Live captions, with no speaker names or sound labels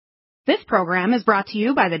This program is brought to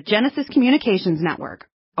you by the Genesis Communications Network,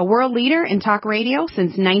 a world leader in talk radio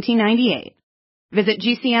since 1998. Visit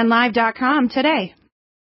GCNlive.com today.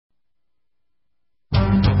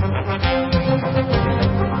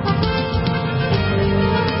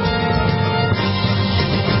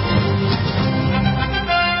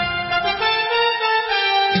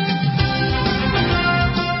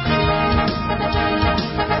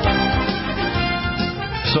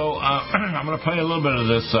 I'm going to play a little bit of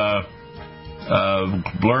this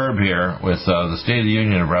blurb here with the State of the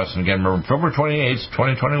Union address. And again, remember, February 28th,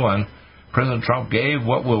 2021, President Trump gave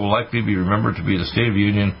what will likely be remembered to be the State of the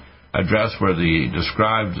Union address, where he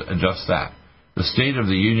described just that, the State of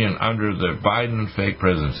the Union under the Biden fake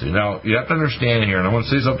presidency. Now, you have to understand here, and I want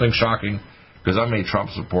to say something shocking, because I'm a Trump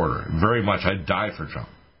supporter. Very much. I'd die for Trump.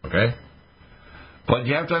 Okay? But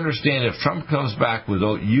you have to understand, if Trump comes back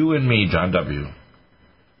without you and me, John W.,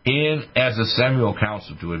 in as a Samuel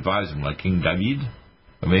counsel to advise him, like King David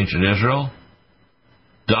of ancient Israel,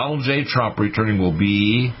 Donald J. Trump returning will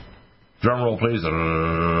be, drumroll please,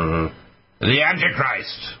 the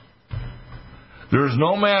Antichrist. There is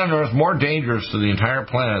no man on earth more dangerous to the entire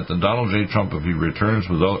planet than Donald J. Trump if he returns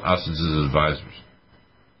without us as his advisors.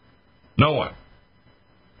 No one.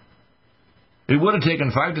 It would have taken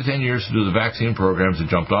 5 to 10 years to do the vaccine programs that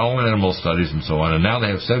jumped all animal studies and so on, and now they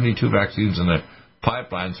have 72 vaccines in the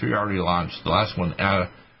pipeline, 3 already launched. The last one,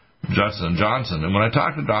 Johnson & Johnson. And when I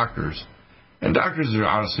talk to doctors, and doctors are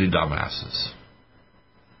honestly dumbasses.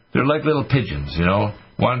 They're like little pigeons, you know.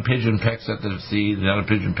 One pigeon pecks at the seed, the other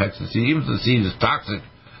pigeon pecks at the seed. Even if the seed is toxic,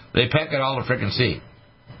 they peck at all the frickin' seed.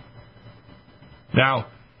 Now,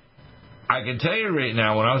 I can tell you right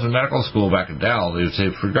now, when I was in medical school back at Dal, they would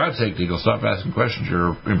say, for God's sake, Deagle, stop asking questions.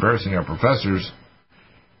 You're embarrassing our professors.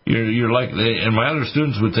 You're like, and my other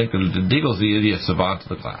students would think that Deagle's the idiot savant of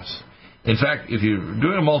the class. In fact, if you're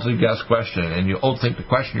doing a multi-guess question and you overthink the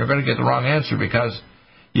question, you're going to get the wrong answer, because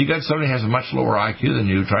you got somebody who has a much lower IQ than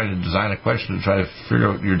you trying to design a question to try to figure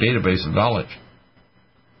out your database of knowledge.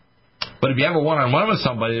 But if you have a one-on-one with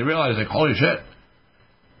somebody, they realize, like, holy shit,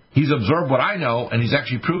 he's absorbed what I know, and he's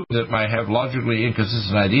actually proved that I have logically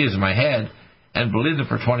inconsistent ideas in my head, and believed it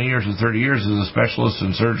for 20 years or 30 years as a specialist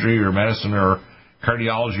in surgery or medicine or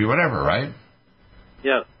cardiology or whatever, right?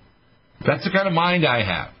 Yeah. That's the kind of mind I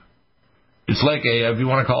have. It's like if you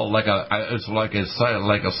want to call it it's like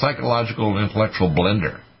a psychological and intellectual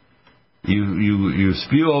blender. You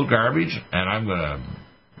spew out garbage, and I'm going to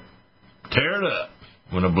tear it up.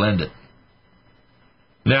 I'm going to blend it.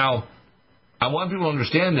 Now, I want people to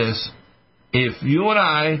understand this. If you and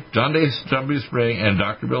I, John W. Spring, and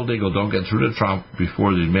Dr. Bill Deagle don't get through to Trump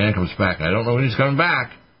before the man comes back, and I don't know when he's coming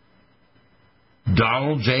back,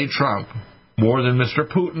 Donald J. Trump, more than Mr.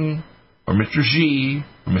 Putin or Mr. Xi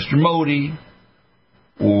or Mr. Modi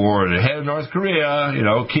or the head of North Korea, you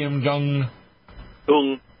know, Kim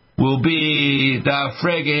Jong-un, will be the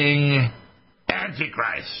frigging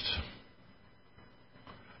Antichrist.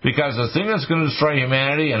 Because the thing that's going to destroy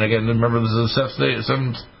humanity, and again, remember this is the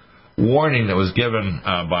seventh warning that was given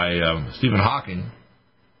by Stephen Hawking.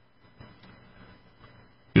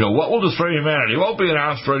 You know, what will destroy humanity? It won't be an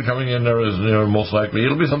asteroid coming in there, most likely.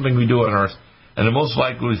 It'll be something we do on Earth, and the most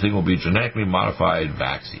likely thing will be genetically modified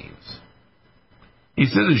vaccines. He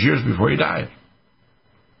said this years before he died.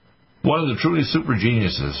 One of the truly super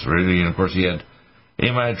geniuses, really, and of course he had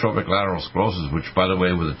amyotrophic lateral sclerosis, which, by the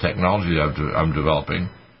way, with the technology that I'm developing,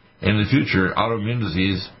 in the future, autoimmune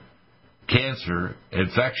disease, cancer,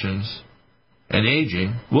 infections, and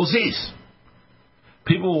aging will cease.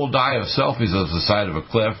 People will die of selfies at the side of a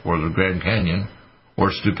cliff or the Grand Canyon,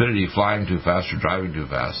 or stupidity, flying too fast or driving too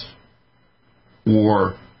fast,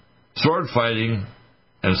 or sword fighting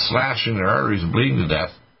and slashing their arteries and bleeding to death,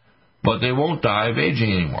 but they won't die of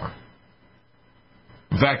aging anymore.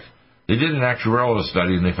 In fact, they did an actuarial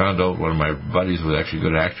study, and they found out, one of my buddies was actually a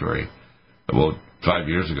good actuary, about 5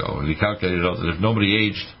 years ago, and he calculated out that if nobody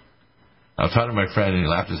aged, I was talking to my friend, and he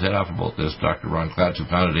laughed his head off about this, Dr. Ron Klatz, who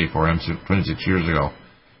founded A4M 26 years ago,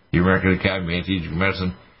 the American Academy of Anti-Aging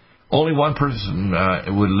Medicine. Only one person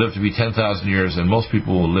would live to be 10,000 years, and most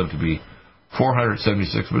people will live to be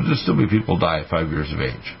 476, but there'll still be people die at 5 years of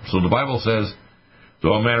age. So the Bible says,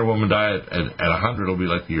 though a man or woman die at 100, it'll be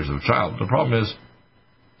like the years of a child. The problem is,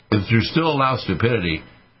 if you still allow stupidity,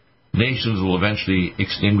 nations will eventually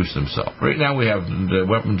extinguish themselves. Right now we have the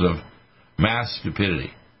weapons of mass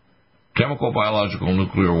stupidity. Chemical, biological,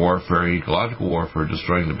 nuclear warfare, ecological warfare,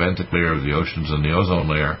 destroying the benthic layer of the oceans and the ozone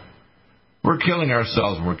layer. We're killing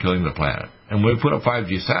ourselves, and we're killing the planet. And when we put up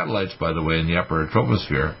 5G satellites, by the way, in the upper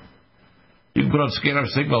troposphere, you can put out scalar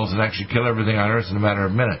signals and actually kill everything on Earth in a matter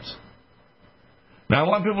of minutes. Now, I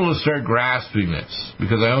want people to start grasping this,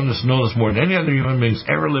 because I know this more than any other human beings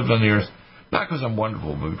ever lived on the earth, not because I'm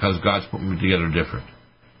wonderful, but because God's put me together different.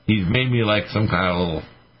 He's made me like some kind of little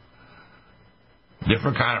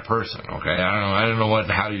different kind of person, okay? I don't know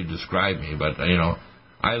how you describe me, but,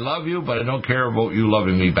 I love you, but I don't care about you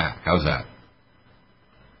loving me back. How's that?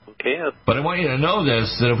 Okay. But I want you to know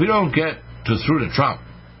this, that if we don't get through to Trump,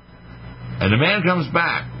 and the man comes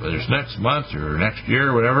back, whether it's next month or next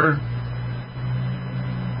year or whatever,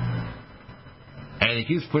 and he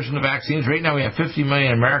keeps pushing the vaccines. Right now we have 50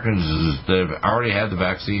 million Americans that have already had the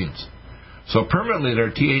vaccines. So permanently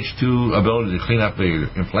their Th2 ability to clean up the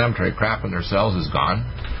inflammatory crap in their cells is gone.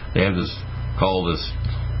 They have this,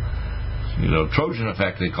 Trojan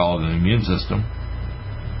effect, they call it, in the immune system.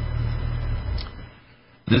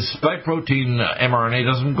 This spike protein mRNA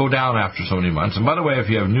doesn't go down after so many months. And by the way, if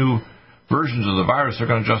you have new versions of the virus, they're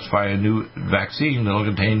going to justify a new vaccine that will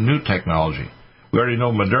contain new technology. We already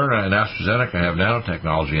know Moderna and AstraZeneca have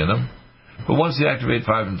nanotechnology in them. But once they activate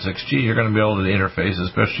 5 and 6G, you're going to be able to interface,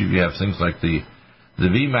 especially if you have things like the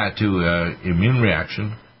VMAT2 immune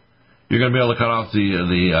reaction. You're going to be able to cut off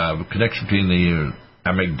the connection between the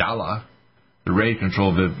amygdala, the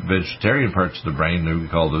ready-control vegetarian parts of the brain that we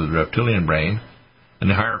call the reptilian brain, and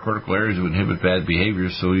the higher cortical areas that inhibit bad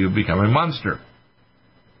behaviors, so you become a monster.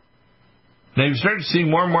 Now, you start to see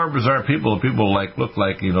more and more bizarre people look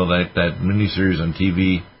like, that miniseries on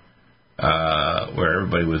TV where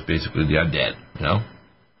everybody was basically the undead,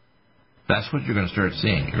 That's what you're going to start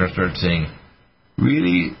seeing. You're going to start seeing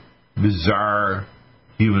really bizarre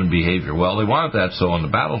human behavior. Well, they wanted that so on the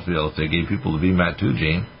battlefield, if they gave people the VMAT2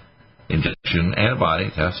 gene, injection, antibody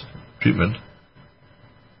test, treatment,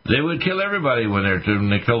 they would kill everybody when they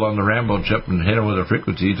killed on the Rambo chip and hit them with a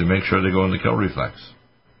frequency to make sure they go into kill reflex.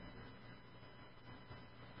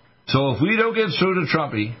 So if we don't get through to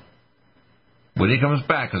Trumpy when he comes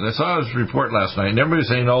back, because I saw his report last night, and everybody was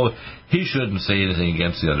saying, he shouldn't say anything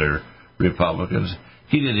against the other Republicans.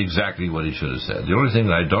 He did exactly what he should have said. The only thing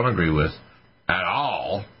that I don't agree with at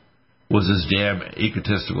all was his damn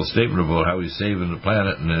egotistical statement about how he's saving the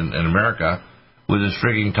planet and America with his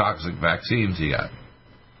frigging toxic vaccines he got.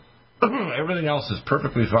 Everything else is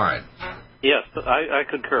perfectly fine. Yes, I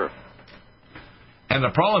concur. And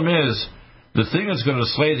the problem is, the thing that's going to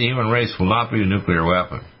slay the human race will not be a nuclear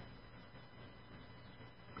weapon.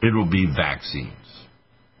 It will be vaccines.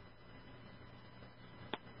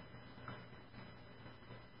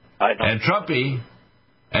 And Trumpy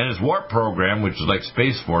and his warp program, which is like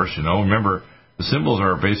Space Force, remember, the symbols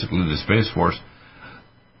are basically the Space Force.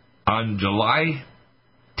 On July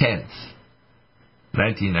 10th,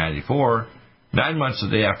 1994, 9 months a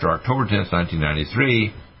day after October 10th,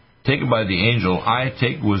 1993, taken by the Angel,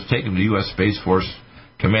 was taken to U.S. Space Force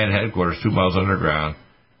Command Headquarters 2 miles underground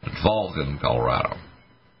in Falcon, Colorado.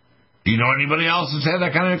 Do you know anybody else that's had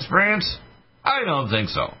that kind of experience? I don't think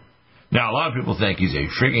so. Now, a lot of people think he's a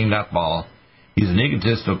freaking nutball. He's an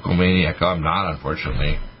egotistical maniac. I'm not,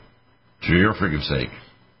 unfortunately. For your freaking sake.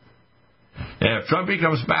 And if Trumpy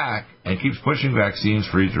comes back and keeps pushing vaccines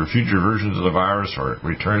for either future versions of the virus or it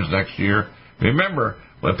returns next year, remember,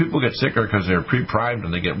 when people get sicker because they're pre-primed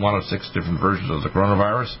and they get one of 6 different versions of the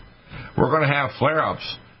coronavirus, we're going to have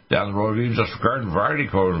flare-ups down the road, even just for garden variety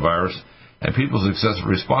coronavirus, and people's excessive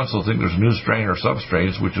response will think there's a new strain or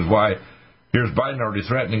substrains, which is why here's Biden already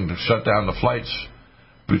threatening to shut down the flights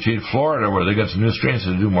between Florida, where they got some new strains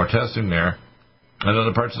to do more testing there, and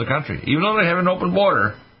other parts of the country. Even though they have an open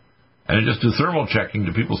border, and they just do thermal checking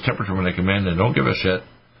to people's temperature when they come in and don't give a shit,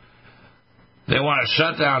 they want to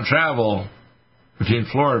shut down travel between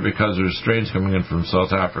Florida because there's strains coming in from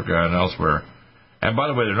South Africa and elsewhere. And by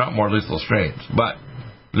the way, they're not more lethal strains. But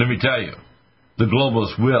let me tell you, the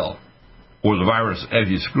globalists will, or the virus, if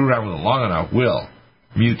you screw around with it long enough, will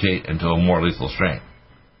mutate into a more lethal strain.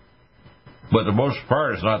 But the most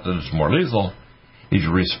part is not that it's more lethal, it's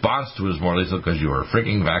your response to it is more lethal because you are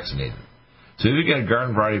freaking vaccinated. So if you get a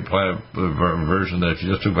garden variety version that if you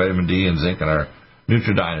just took vitamin D and zinc and our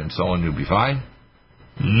Nutridyne and so on, you'll be fine.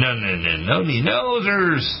 No-nosers.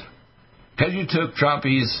 Because you took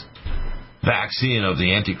Trumpy's vaccine of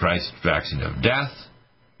the Antichrist vaccine of death,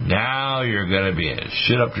 now you're going to be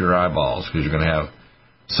shit up your eyeballs because you're going to have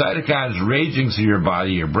cytokines raging through your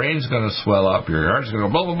body, your brain's going to swell up, your heart's going to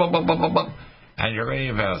go blah, blah, blah, blah, blah, blah, and you're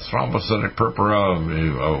going to have thrombocytic purpura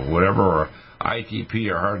or whatever, or ITP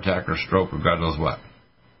or heart attack or stroke or God knows what.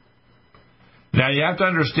 Now, you have to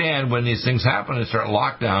understand when these things happen and start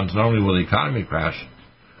lockdowns, not only will the economy crash,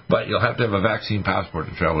 but you'll have to have a vaccine passport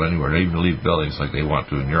to travel anywhere, even to leave buildings like they want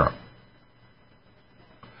to in Europe.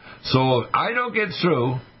 So if I don't get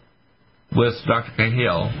through with Dr.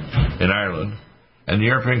 Cahill in Ireland, and the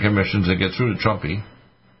European commissions that get through to Trumpy.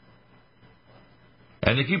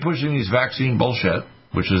 And they keep pushing these vaccine bullshit,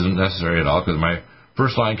 which isn't necessary at all, because my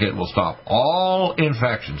first-line kit will stop all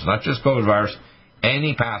infections, not just COVID virus,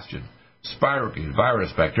 any pathogen, spirochete,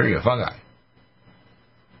 virus, bacteria, fungi.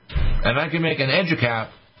 And I can make an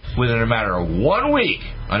EduCap within a matter of 1 week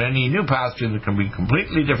on any new pathogen that can be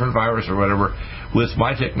completely different virus or whatever. With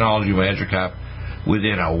my technology, my EduCap,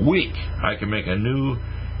 within a week, I can make a new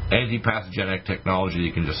anti-pathogenic technology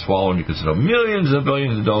you can just swallow, and you can sell millions and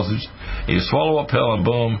billions of doses. You swallow a pill, and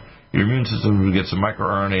boom, your immune system gets a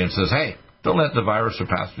microRNA and says, hey, don't let the virus or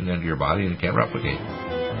pathogen into your body, and it can't replicate.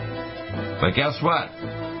 But guess what?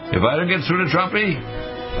 If I don't get through to Trumpy,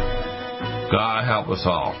 God help us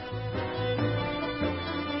all.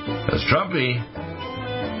 Because Trumpy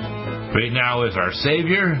right now is our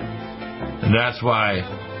savior, and that's why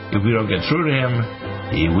if we don't get through to him,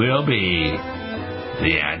 he will be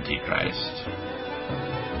the Antichrist.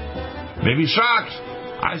 Maybe shocked.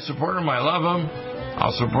 I support him. I love him.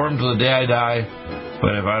 I'll support him till the day I die.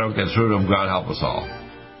 But if I don't get through to him, God help us all.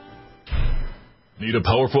 Need a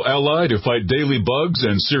powerful ally to fight daily bugs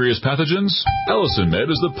and serious pathogens? Allicin Med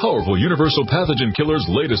is the powerful universal pathogen killer's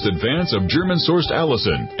latest advance of German-sourced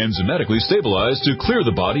allicin, enzymatically stabilized to clear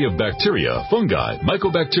the body of bacteria, fungi,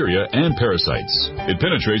 mycobacteria, and parasites. It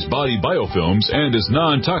penetrates body biofilms and is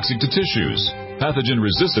non-toxic to tissues. Pathogen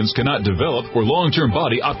resistance cannot develop for long-term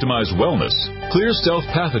body-optimized wellness. Clear stealth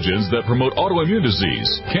pathogens that promote autoimmune disease,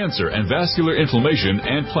 cancer, and vascular inflammation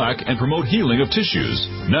and plaque, and promote healing of tissues.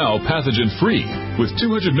 Now pathogen-free. With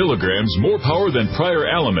 200 milligrams more power than prior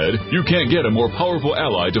Alamed, you can't get a more powerful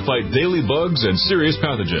ally to fight daily bugs and serious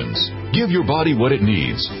pathogens. Give your body what it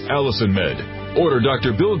needs. Allicin Med. Order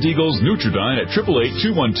Dr. Bill Deagle's Nutridyne at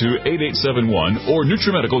 888-212-8871 or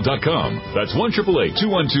NutriMedical.com. That's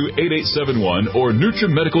 1-888-212-8871 or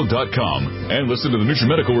NutriMedical.com. And listen to the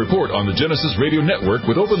NutriMedical Report on the Genesis Radio Network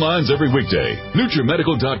with open lines every weekday.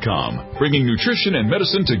 NutriMedical.com, bringing nutrition and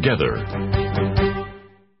medicine together.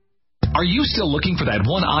 Are you still looking for that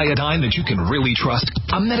one iodine that you can really trust?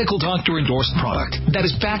 A medical doctor-endorsed product that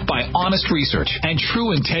is backed by honest research and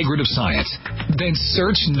true integrative science? Then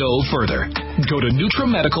search no further. Go to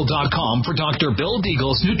NutriMedical.com for Dr. Bill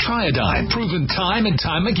Deagle's Nutriodine, proven time and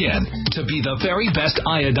time again to be the very best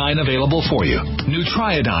iodine available for you.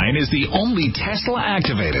 Nutriodine is the only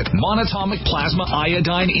Tesla-activated monatomic plasma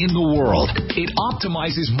iodine in the world. It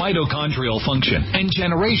optimizes mitochondrial function and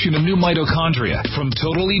generation of new mitochondria from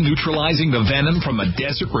totally neutralizing the venom from a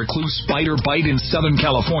desert recluse spider bite in Southern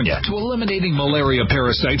California to eliminating malaria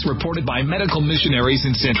parasites reported by medical missionaries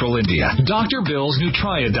in Central India. Dr. Bill's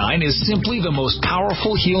Nutriodine is simply the most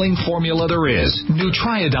powerful healing formula there is.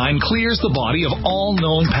 Nutriodine clears the body of all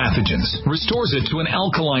known pathogens, restores it to an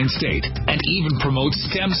alkaline state, and even promotes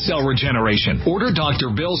stem cell regeneration. Order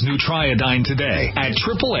Dr. Bill's Nutriodine today at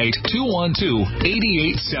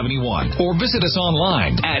 888-212-8871 or visit us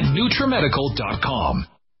online at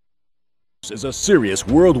NutriMedical.com. This is a serious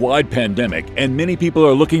worldwide pandemic, and many people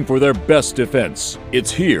are looking for their best defense. It's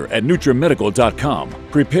here at NutriMedical.com.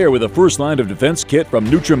 Prepare with a first line of defense kit from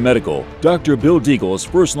NutriMedical. Dr. Bill Deagle's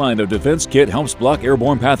first line of defense kit helps block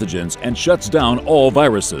airborne pathogens and shuts down all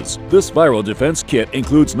viruses. This viral defense kit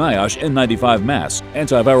includes NIOSH N95 mask,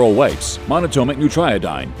 antiviral wipes, monatomic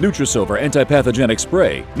Nutriodine, Nutrisilver antipathogenic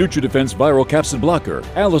spray, NutriDefense viral capsid blocker,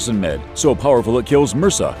 Allicin Med, so powerful it kills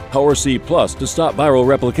MRSA, Power C Plus to stop viral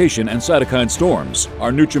replication and cytokine storms.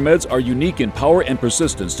 Our NutriMeds are unique in power and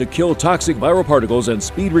persistence to kill toxic viral particles and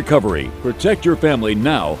speed recovery. Protect your family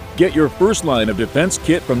now. Get your first line of defense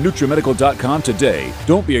kit from NutriMedical.com today.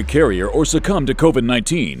 Don't be a carrier or succumb to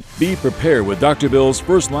COVID-19. Be prepared with Dr. Bill's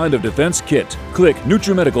first line of defense kit. Click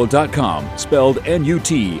NutriMedical.com, spelled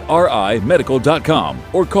N-U-T-R-I Medical.com,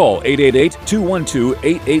 or call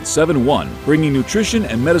 888-212-8871, bringing nutrition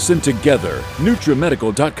and medicine together.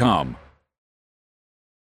 NutriMedical.com.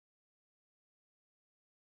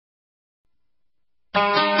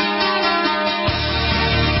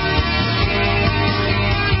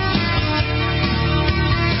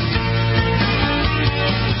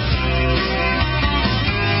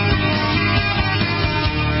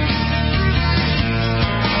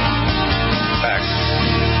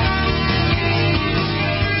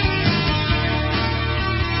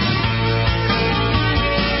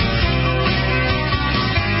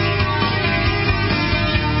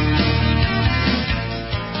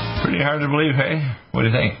 Hard to believe, hey? What do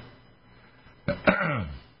you think?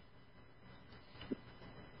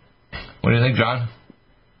 What do you think, John?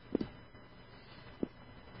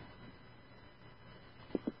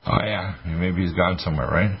 Oh, yeah. Maybe he's gone somewhere,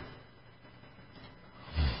 right?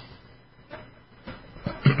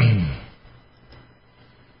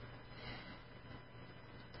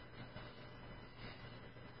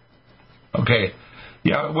 Okay.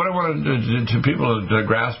 Yeah, what I want to people to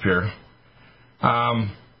grasp here,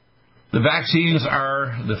 the vaccines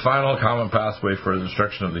are the final common pathway for the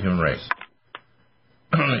destruction of the human race.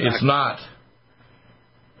 It's not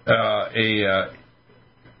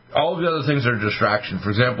all the other things are distraction. For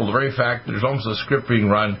example, the very fact that there's almost a script being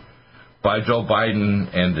run by Joe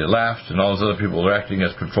Biden and the left and all those other people are acting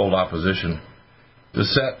as controlled opposition to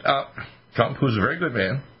set up Trump, who's a very good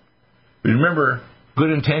man. But remember,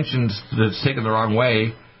 good intentions that's taken the wrong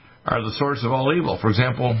way are the source of all evil. For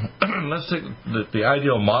example, let's take the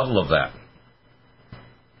ideal model of that.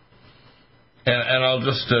 And I'll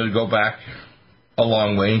just go back a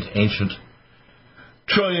long way into ancient.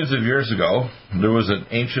 Trillions of years ago, there was an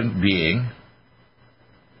ancient being.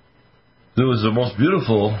 There was the most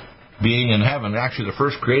beautiful being in heaven, actually the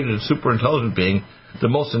first created super intelligent being, the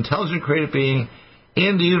most intelligent created being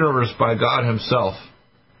in the universe by God himself,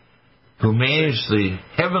 who managed the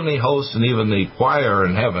heavenly hosts and even the choir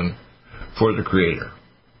in heaven for the Creator.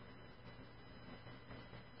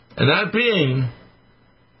 And that being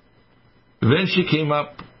eventually came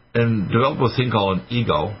up and developed a thing called an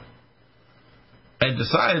ego and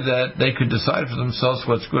decided that they could decide for themselves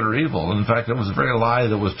what's good or evil. And in fact, it was a very lie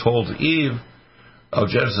that was told to Eve of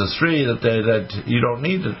Genesis 3 that you don't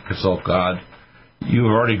need to consult God. You've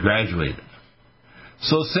already graduated.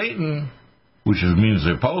 So Satan, which means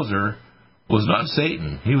the opposer, was not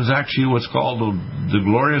Satan. He was actually what's called the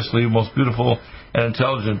gloriously most beautiful and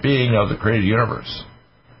intelligent being of the created universe.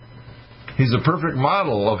 He's a perfect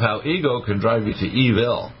model of how ego can drive you to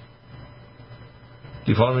evil.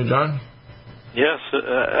 Do you follow me, John? Yes,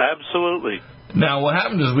 absolutely. Now, what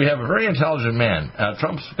happened is we have a very intelligent man.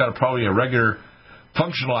 Trump's got probably a regular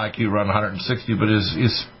functional IQ around 160, but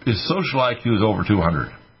his social IQ is over 200.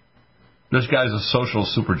 This guy's a social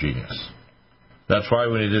super genius. That's why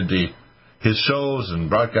when he did his shows and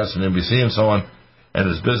broadcasts on NBC and so on, and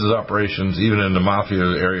his business operations, even in the mafia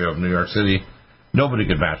area of New York City, nobody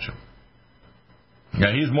could match him.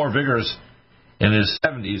 Now, he's more vigorous in his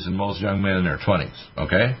 70s than most young men in their 20s,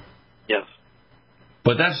 okay? Yes.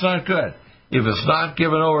 But that's not good. If it's not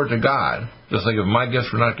given over to God, just like if my gifts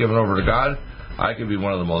were not given over to God, I could be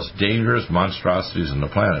one of the most dangerous monstrosities on the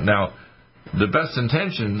planet. Now, the best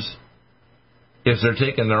intentions, if they're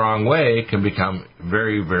taken the wrong way, can become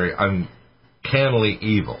very, very uncannily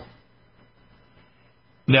evil.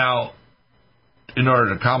 Now, in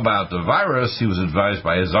order to combat the virus, he was advised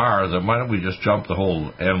by his czar that why don't we just jump the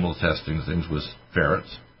whole animal testing things with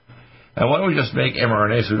ferrets, and why don't we just make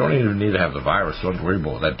mRNA so we don't even need to have the virus, don't worry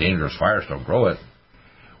about that dangerous virus, don't grow it.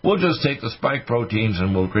 We'll just take the spike proteins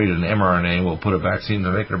and we'll create an mRNA and we'll put a vaccine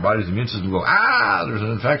to make their body's immune system go, there's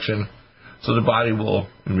an infection. So the body will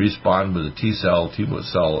respond with a T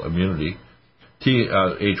cell immunity,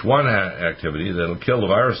 H1 activity that'll kill the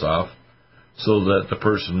virus off so that the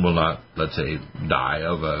person will not, let's say, die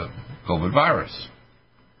of a COVID virus.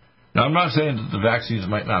 Now, I'm not saying that the vaccines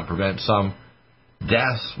might not prevent some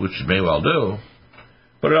deaths, which it may well do,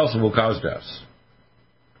 but it also will cause deaths.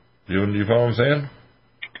 Do you follow what I'm saying?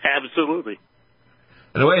 Absolutely.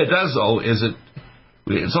 And the way it does, though, is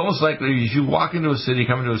it's almost like if you walk into a city,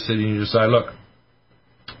 come into a city, and you decide, look,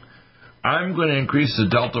 I'm going to increase the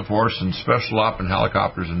Delta Force and special op and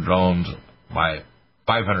helicopters and drones by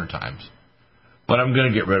 500 times. But I'm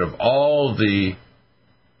going to get rid of all the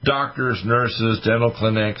doctors, nurses, dental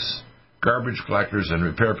clinics, garbage collectors, and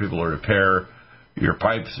repair people who repair your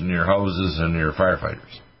pipes and your hoses and your firefighters.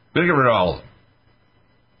 I'm going to get rid of all of them.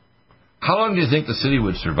 How long do you think the city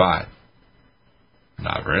would survive?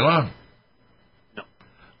 Not very long. No.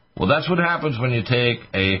 Well, that's what happens when you take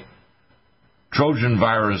a Trojan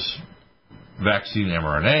virus vaccine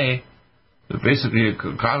mRNA that basically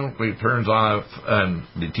constantly turns off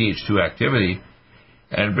the Th2 activity,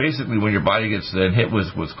 and basically when your body gets then hit with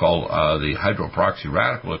what's called the hydroproxy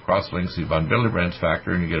radical, it cross-links the von Willebrand's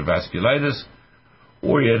factor and you get a vasculitis,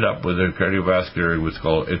 or you end up with a cardiovascular, what's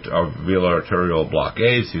called alveolar arterial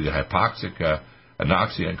blockade, so you get hypoxic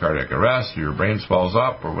anoxia and cardiac arrest, or your brain swells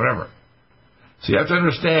up, or whatever. So you have to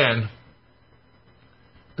understand,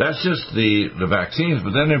 that's just the vaccines,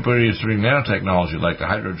 but then they're producing nanotechnology like the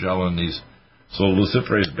hydrogel and these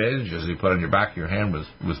luciferase bandages you put on your back of your hand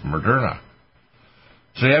with Moderna.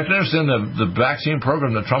 So you have to understand the vaccine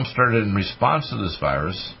program that Trump started in response to this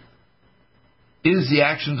virus is the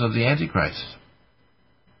actions of the Antichrist.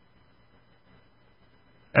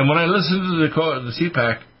 And when I listened to the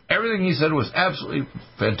CPAC, everything he said was absolutely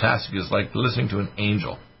fantastic. It's like listening to an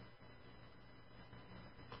angel.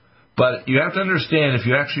 But you have to understand, if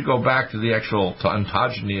you actually go back to the actual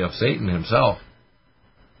ontogeny of Satan himself,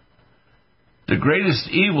 the greatest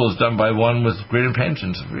evil is done by one with great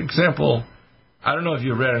intentions. For example, I don't know if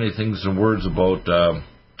you've read anything, some words about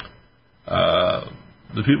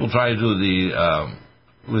the people trying to do the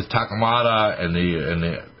with Takamata and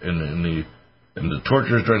the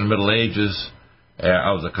tortures during the Middle Ages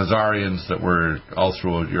of the Khazarians that were all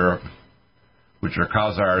throughout Europe, which are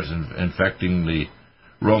Khazars infecting the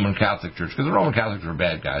Roman Catholic Church, because the Roman Catholics were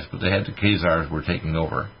bad guys, but they had the Khazars were taking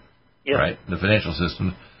over, right? The financial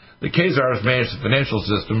system. The Khazars managed the financial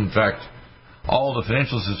system. In fact, all the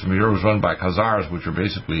financial system here was run by Khazars, which are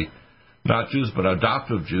basically not Jews, but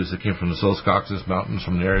adoptive Jews that came from the South Caucasus Mountains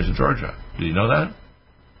from the areas of Georgia. Do you know that?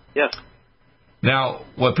 Yes. Now,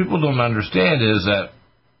 what people don't understand is that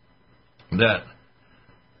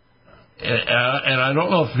and I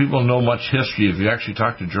don't know if people know much history. If you actually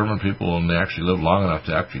talk to German people and they actually lived long enough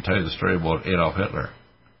to actually tell you the story about Adolf Hitler.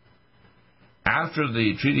 After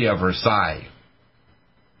the Treaty of Versailles,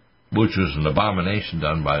 which was an abomination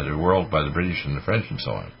done by the world, by the British and the French and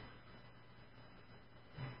so on,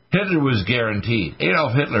 Hitler was guaranteed.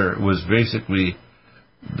 Adolf Hitler was basically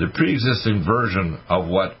the pre-existing version of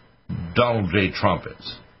what Donald J. Trump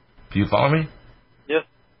is. Do you follow me? Yes,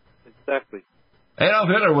 exactly. Adolf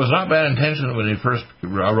Hitler was not bad intentioned when he first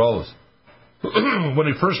arose. When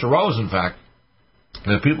he first arose, in fact,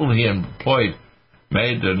 the people he employed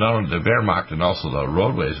made not only the Wehrmacht and also the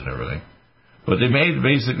roadways and everything, but they made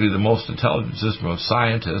basically the most intelligent system of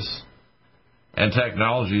scientists and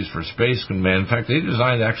technologies for space command. In fact, they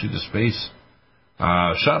designed actually the space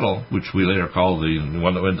shuttle, which we later called the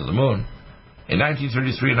one that went to the moon, in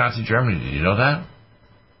 1933 in Nazi Germany. Did you know that?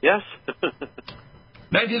 Yes.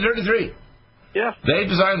 1933. Yeah. They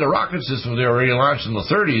designed the rocket system they already launched in the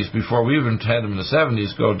 30s before we even had them in the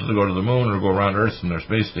 70s go to the moon or go around Earth in their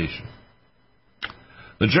space station.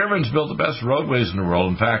 The Germans built the best roadways in the world.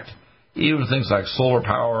 In fact, even things like solar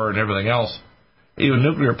power and everything else, even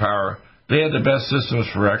nuclear power, they had the best systems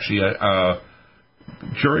for actually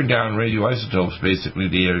curing down radioisotopes. Basically,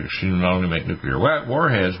 they actually not only make nuclear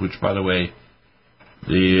warheads, which, by the way,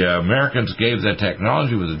 the Americans gave that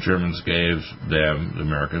technology, what the Germans gave them, the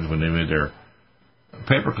Americans, when they made their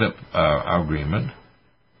paperclip agreement.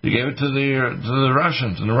 They gave it to the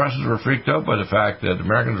Russians, and the Russians were freaked out by the fact that the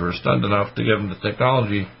Americans were stunned enough to give them the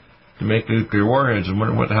technology to make nuclear warheads and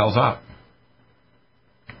wonder what the hell's up.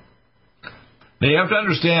 Now, you have to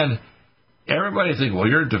understand, everybody think, well,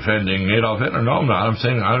 you're defending Adolf Hitler. No, I'm not. I'm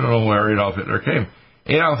saying I don't know where Adolf Hitler came.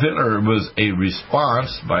 Adolf Hitler was a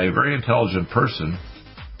response by a very intelligent person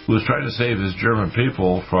who was trying to save his German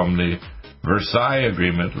people from the Versailles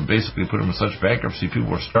Agreement, and basically put them in such bankruptcy, people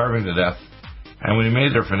were starving to death. And when he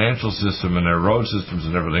made their financial system and their road systems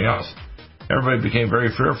and everything else, everybody became very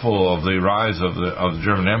fearful of the rise of the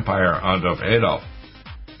German Empire under Adolf,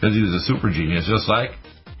 because he was a super genius, just like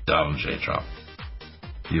Donald J. Trump.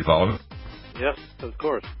 Do you follow me? Yes, of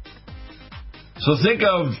course. So think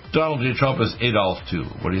of Donald J. Trump as Adolf II.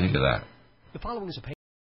 What do you think of that? The following is a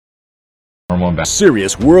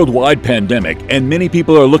serious worldwide pandemic, and many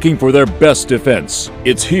people are looking for their best defense.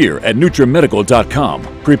 It's here at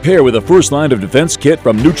NutriMedical.com. Prepare with a first line of defense kit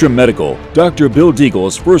from NutriMedical. Dr. Bill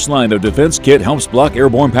Deagle's first line of defense kit helps block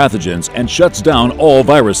airborne pathogens and shuts down all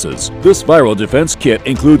viruses. This viral defense kit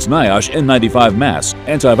includes NIOSH N95 mask,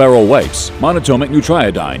 antiviral wipes, monatomic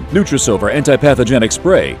nutriodine, Nutrisilver antipathogenic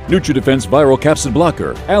spray, NutriDefense viral capsid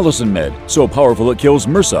blocker, Allison Med, so powerful it kills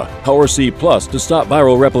MRSA, Power C Plus to stop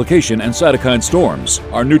viral replication and cytokine storms.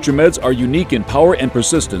 Our NutriMeds are unique in power and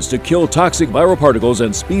persistence to kill toxic viral particles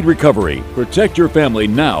and speed recovery. Protect your family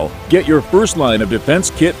now. Get your first line of defense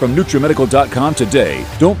kit from NutriMedical.com today.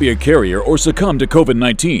 Don't be a carrier or succumb to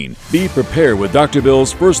COVID-19. Be prepared with Dr.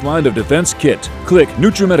 Bill's first line of defense kit. Click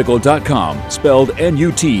NutriMedical.com, spelled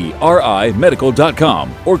NUTRI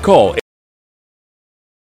medical.com, or call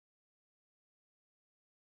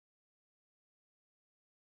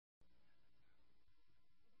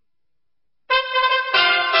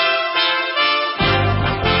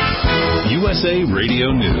USA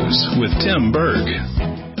Radio News with Tim Berg.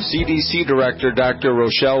 CDC Director Dr.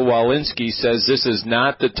 Rochelle Walensky says this is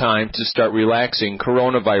not the time to start relaxing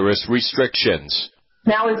coronavirus restrictions.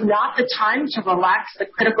 Now is not the time to relax the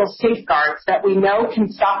critical safeguards that we know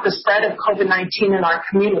can stop the spread of COVID-19 in our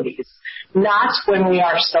communities, not when we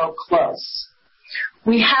are so close.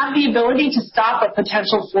 We have the ability to stop a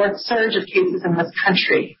potential fourth surge of cases in this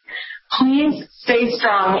country. Please stay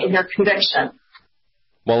strong in your conviction.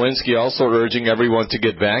 Walensky also urging everyone to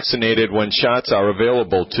get vaccinated when shots are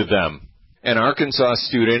available to them. An Arkansas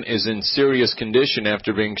student is in serious condition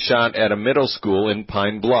after being shot at a middle school in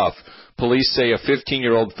Pine Bluff. Police say a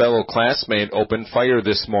 15-year-old fellow classmate opened fire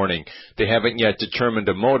this morning. They haven't yet determined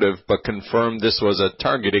a motive, but confirmed this was a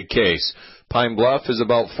targeted case. Pine Bluff is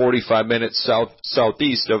about 45 minutes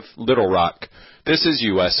southeast of Little Rock. This is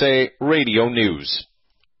USA Radio News.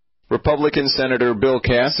 Republican Senator Bill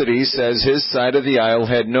Cassidy says his side of the aisle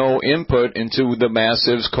had no input into the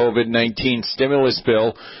massive COVID-19 stimulus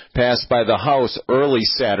bill passed by the House early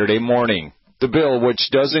Saturday morning. The bill, which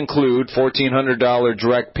does include $1,400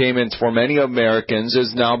 direct payments for many Americans,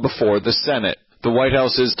 is now before the Senate. The White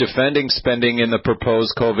House is defending spending in the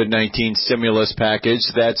proposed COVID-19 stimulus package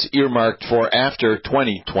that's earmarked for after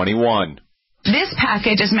 2021. This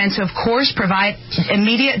package is meant to, of course, provide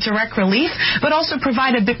immediate direct relief, but also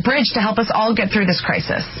provide a bridge to help us all get through this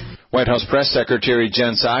crisis. White House Press Secretary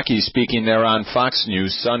Jen Psaki speaking there on Fox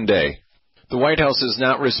News Sunday. The White House is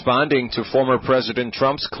not responding to former President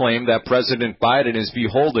Trump's claim that President Biden is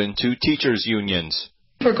beholden to teachers' unions.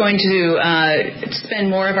 We're going to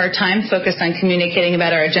spend more of our time focused on communicating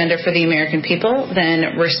about our agenda for the American people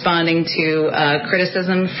than responding to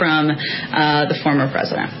criticism from the former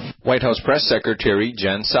president. White House Press Secretary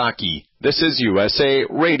Jen Psaki. This is USA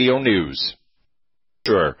Radio News.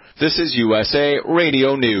 Sure, this is USA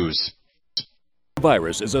Radio News.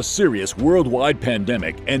 Virus is a serious worldwide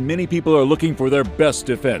pandemic, and many people are looking for their best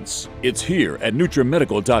defense. It's here at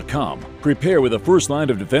NutriMedical.com. Prepare with a first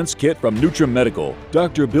line of defense kit from NutriMedical.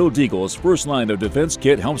 Dr. Bill Deagle's first line of defense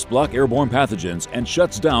kit helps block airborne pathogens and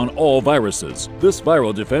shuts down all viruses. This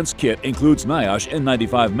viral defense kit includes NIOSH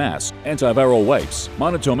N95 mask, antiviral wipes,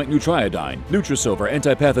 monatomic nutriodine, Nutrisilver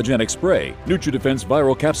antipathogenic spray, NutriDefense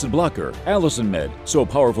viral capsid blocker, Allison Med, so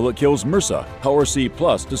powerful it kills MRSA, Power C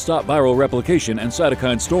Plus to stop viral replication and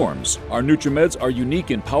cytokine storms. Our NutriMeds are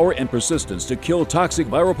unique in power and persistence to kill toxic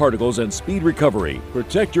viral particles and speed recovery.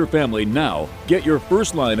 Protect your family now. Get your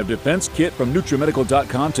first line of defense kit from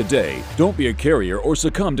NutriMedical.com today. Don't be a carrier or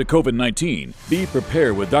succumb to COVID-19. Be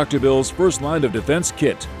prepared with Dr. Bill's first line of defense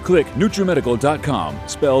kit. Click NutriMedical.com,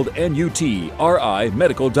 spelled N-U-T-R-I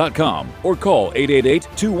medical.com, or call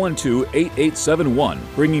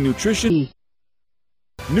 888-212-8871. Bringing nutrition.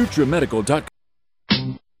 NutriMedical.com.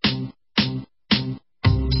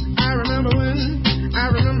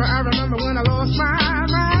 I remember when I lost my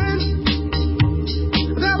mind.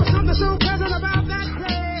 There was something so pleasant about that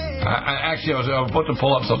place. Actually, I was about to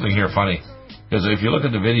pull up something here funny. Because if you look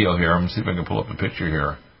at the video here, I'm going to see if I can pull up the picture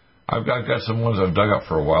here. I've got some ones I've dug up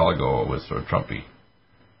for a while ago with sort of Trumpy.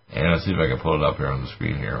 And let's see if I can pull it up here on the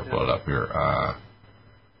screen here. I'll pull it up here. I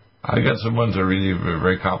got some ones that are really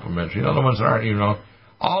very complimentary. The ones that aren't,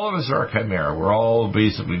 all of us are a chimera. We're all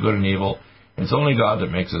basically good and evil. It's only God that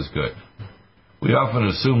makes us good. We often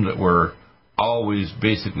assume that we're always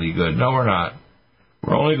basically good. No, we're not.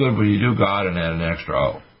 We're only good when you do God and add an extra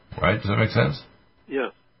O. Right? Does that make sense?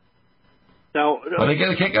 Yes. Now, but they get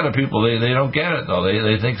a kick out of people. They don't get it, though.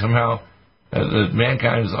 They think somehow that man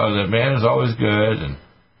is always good, and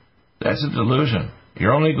that's a delusion.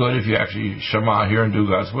 You're only good if you actually shema here and do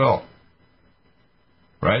God's will.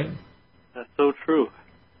 Right? That's so true.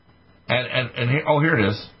 And here, here it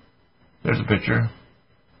is. There's a picture.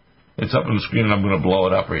 It's up on the screen, and I'm going to blow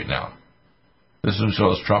it up right now. This one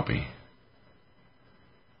shows Trumpy.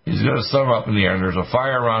 He's got his thumb up in the air, and there's a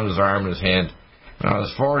fire around his arm and his hand. And on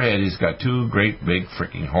his forehead, he's got two great big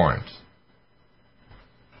freaking horns.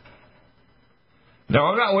 Now,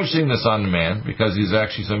 I'm not wishing this on the man, because he's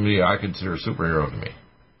actually somebody I consider a superhero to me.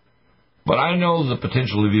 But I know the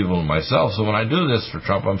potential of evil in myself, so when I do this for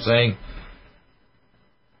Trump, I'm saying,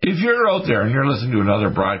 if you're out there and you're listening to another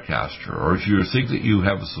broadcaster, or if you think that you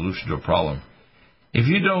have a solution to a problem, if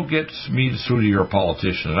you don't get me through to your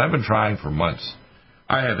politician, and I've been trying for months,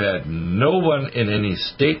 I have had no one in any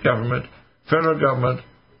state government, federal government,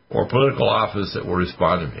 or political office that will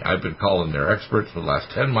respond to me. I've been calling their experts for the last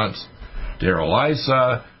 10 months. Darrell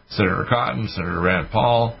Issa, Senator Cotton, Senator Rand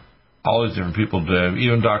Paul, all these different people,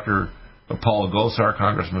 even Dr. Paul Gosar,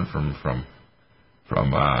 congressman from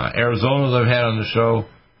Arizona that I've had on the show.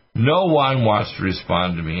 No one wants to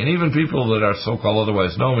respond to me. And even people that are so-called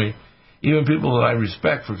otherwise know me, even people that I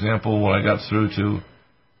respect, for example, when I got through to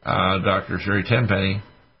Dr. Sherry Tenpenny,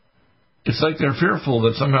 it's like they're fearful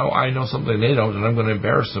that somehow I know something they don't, and I'm going to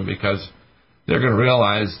embarrass them because they're going to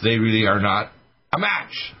realize they really are not a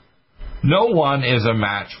match. No one is a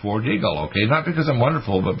match for Deagle, okay? Not because I'm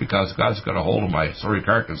wonderful, but because God's got a hold of my sorry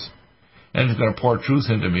carcass, and He's going to pour truth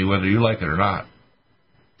into me whether you like it or not.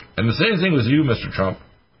 And the same thing with you, Mr. Trump.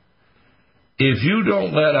 If you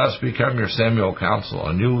don't let us become your Samuel counsel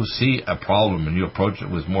and you see a problem and you approach it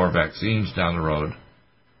with more vaccines down the road,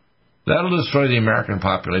 That'll destroy the American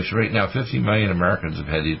population. Right now, 50 million Americans have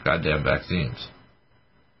had these goddamn vaccines.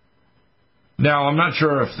 Now, I'm not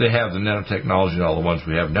sure if they have the nanotechnology and all the ones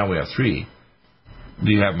we have. Now we have 3.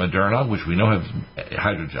 You have Moderna, which we know has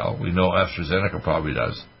hydrogel. We know AstraZeneca probably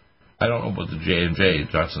does. I don't know about the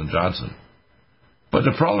J&J, Johnson & Johnson. But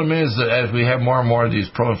the problem is that as we have more and more of these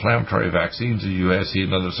pro-inflammatory vaccines, and you see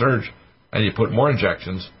another surge, and you put more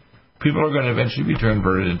injections, people are going to eventually be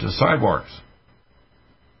converted into cyborgs.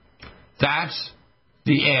 That's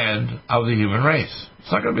the end of the human race.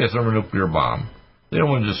 It's not going to be a thermonuclear bomb. They don't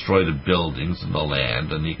want to destroy the buildings and the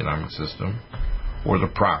land and the economic system or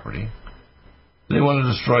the property. They want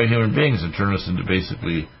to destroy human beings and turn us into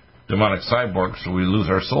basically demonic cyborgs so we lose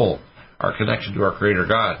our soul, our connection to our Creator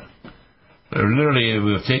God. Literally,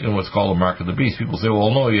 we've taken what's called the mark of the beast. People say,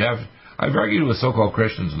 well, no, you have... I've argued with so-called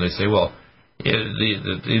Christians, and they say, well,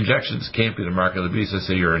 the injections can't be the mark of the beast. I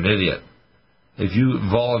say, you're an idiot. If you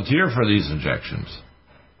volunteer for these injections,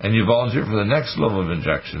 and you volunteer for the next level of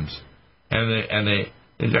injections, and the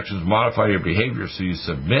injections modify your behavior so you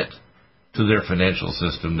submit to their financial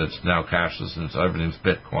system that's now cashless and everything's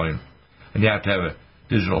Bitcoin, and you have to have a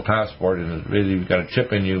digital passport, and really you've got a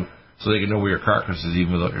chip in you so they can know where your carcass is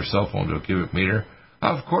even without your cell phone to a cubic meter.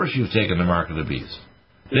 Of course you've taken the mark of the beast.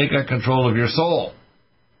 They got control of your soul.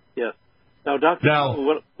 Yes. Now, Dr.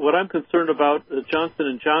 What I'm concerned about,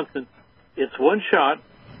 Johnson & Johnson, it's one shot.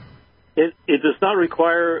 It does not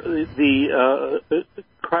require the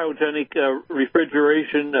cryogenic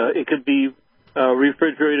refrigeration. It could be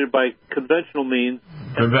refrigerated by conventional means.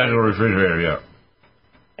 Conventional refrigerator, yeah.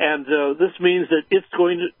 And this means that it's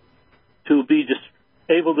going to be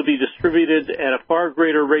able to be distributed at a far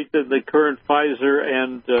greater rate than the current Pfizer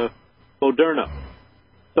and Moderna.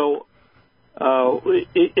 So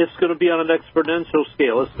it's going to be on an exponential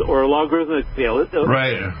scale or a logarithmic scale.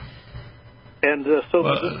 Right. And so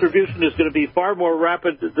the distribution is going to be far more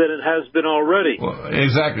rapid than it has been already. Well,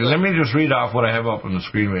 exactly. Let me just read off what I have up on the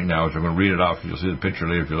screen right now, which I'm going to read it off. You'll see the picture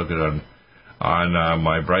later if you look at it on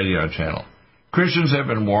my Brighteon channel. Christians have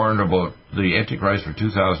been warned about the Antichrist for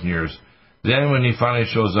 2,000 years. Then when he finally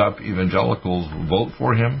shows up, evangelicals vote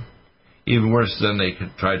for him. Even worse, then they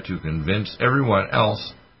try to convince everyone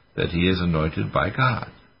else that he is anointed by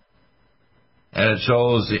God. And it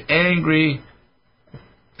shows the angry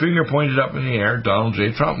finger pointed up in the air, Donald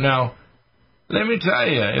J. Trump. Now, let me tell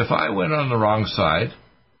you, if I went on the wrong side,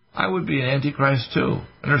 I would be an antichrist too.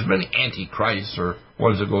 And there's many antichrists, or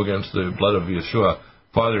ones that go against the blood of Yeshua,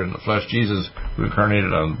 Father in the flesh, Jesus, who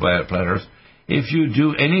incarnated on the planet Earth. If you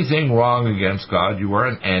do anything wrong against God, you are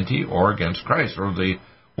an anti or against Christ, or the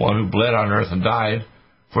one who bled on earth and died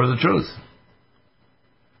for the truth.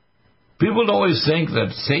 People always think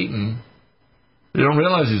that Satan, they don't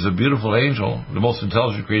realize he's a beautiful angel. The most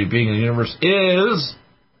intelligent created being in the universe is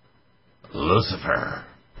Lucifer.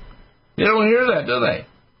 They don't hear that, do they?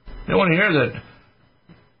 They want to hear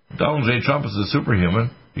that Donald J. Trump is a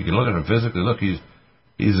superhuman. You can look at him physically. Look, he's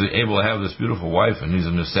able to have this beautiful wife, and he's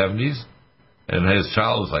in his 70s, and his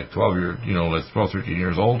child is like 12, 13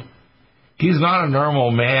 years old. He's not a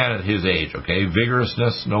normal man at his age, okay?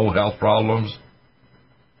 Vigorousness, no health problems,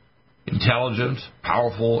 intelligent,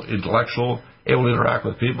 powerful, intellectual, able to interact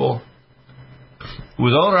with people.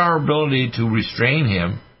 Without our ability to restrain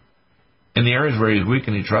him in the areas where he's weak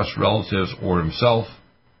and he trusts relatives or himself,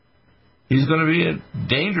 he's going to be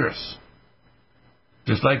dangerous.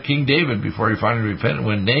 Just like King David, before he finally repented and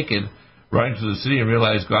went naked, running to the city and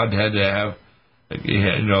realized God had to have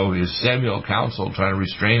his Samuel counsel trying to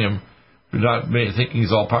restrain him from not thinking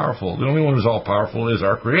he's all-powerful. The only one who's all-powerful is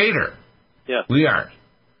our Creator. Yeah. We aren't.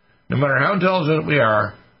 No matter how intelligent we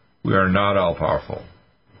are not all-powerful.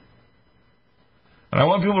 And I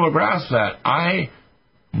want people to grasp that. I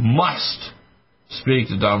must speak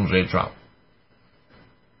to Donald J. Trump.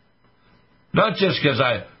 Not just because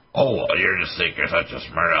you're just think you're such a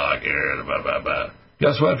smart aleck. Blah, blah, blah.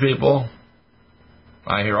 Guess what, people?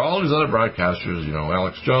 I hear all these other broadcasters,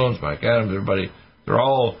 Alex Jones, Mike Adams, everybody, they're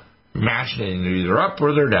all machinating. They're either up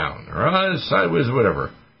or they're down. Or sideways or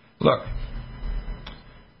whatever. Look,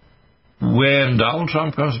 when Donald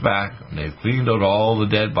Trump comes back, and they've cleaned out all the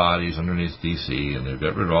dead bodies underneath D.C., and they've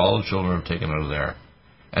got rid of all the children taken out of there,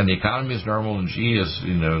 and the economy is normal, and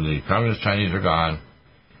the communist Chinese are gone,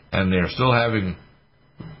 and they're still having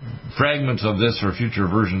fragments of this or future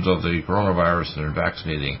versions of the coronavirus and they're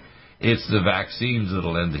vaccinating, it's the vaccines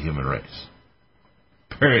that'll end the human race.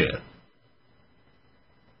 Period.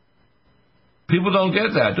 People don't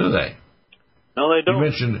get that, do they? No, they don't.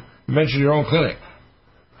 You mentioned your own clinic.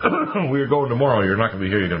 We're going tomorrow. You're not going to be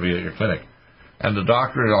here. You're going to be at your clinic. And the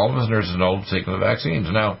doctor and all of his nurses know taking the vaccines.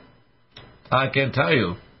 Now, I can tell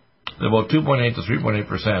you, about 2.8 to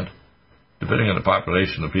 3.8%, depending on the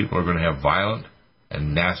population of people, are going to have violent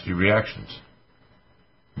and nasty reactions.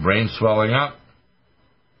 Brain swelling up,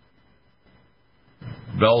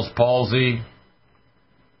 Bell's palsy,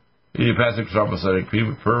 idiopathic thrombocytic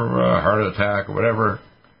fever, heart attack, or whatever.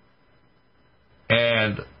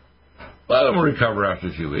 And a lot of them will recover after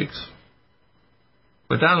a few weeks.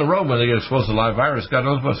 But down the road, when they get exposed to live virus, God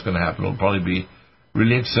knows what's going to happen. It'll probably be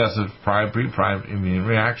really excessive pre-primed immune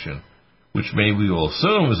reaction, which we will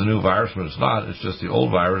assume is a new virus, but it's not. It's just the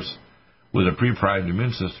old virus with a pre-primed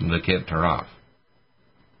immune system they can't turn off.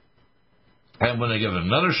 And when they give it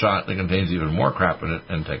another shot that contains even more crap in it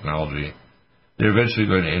and technology, they're eventually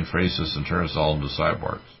going to enphase us and turn us all into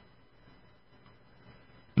cyborgs.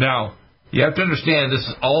 Now, you have to understand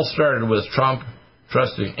this all started with Trump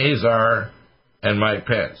trusting Azar and Mike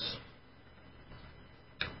Pence.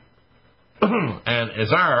 And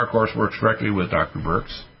Azar, of course, works directly with Dr.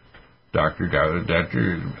 Birx, Dr.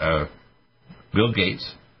 Bill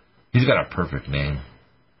Gates. He's got a perfect name.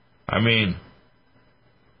 I mean,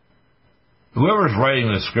 whoever's writing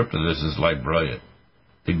the script of this is like brilliant.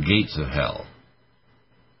 The gates of hell.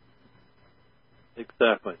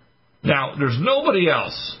 Exactly. Now, there's nobody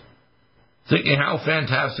else thinking how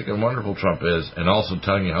fantastic and wonderful Trump is and also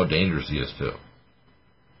telling you how dangerous he is too.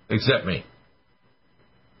 Except me.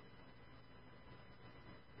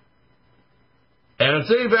 And if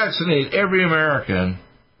they vaccinate every American,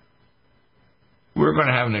 we're going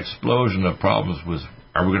to have an explosion of problems with,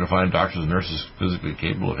 are we going to find doctors and nurses physically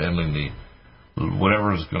capable of handling the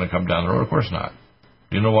whatever is going to come down the road? Of course not.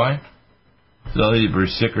 You know why? They'll either be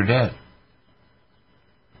sick or dead.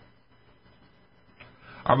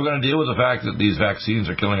 Are we going to deal with the fact that these vaccines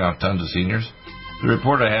are killing off tons of seniors? The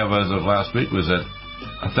report I have as of last week was that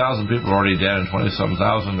 1,000 people are already dead and 20-some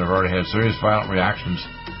thousand have already had serious violent reactions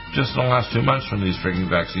just in the last 2 months from these freaking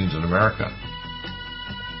vaccines in America.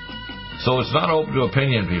 So it's not open to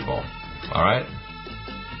opinion, people. All right?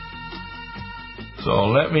 So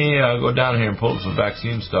let me go down here and pull up some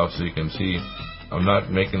vaccine stuff so you can see I'm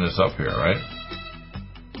not making this up here, right?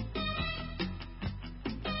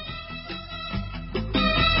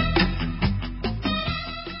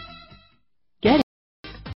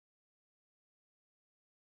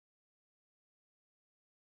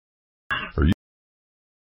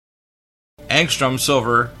 Angstrom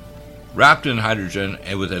silver wrapped in hydrogen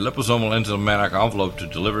and with a liposomal enzymatic envelope to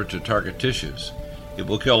deliver to target tissues. It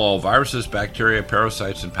will kill all viruses, bacteria,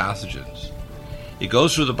 parasites, and pathogens. It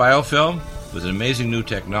goes through the biofilm with an amazing new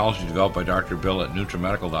technology developed by Dr. Bill at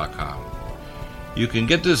NutriMedical.com. You can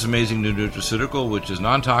get this amazing new nutraceutical, which is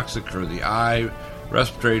non-toxic for the eye,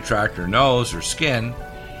 respiratory tract, or nose, or skin,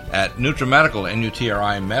 at NutriMedical,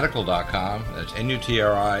 NutriMedical.com. That's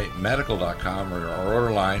NutriMedical.com, or our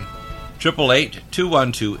order line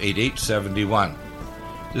 888-212-8871.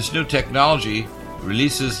 This new technology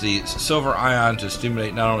releases the silver ion to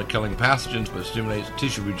stimulate not only killing pathogens, but stimulates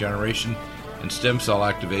tissue regeneration and stem cell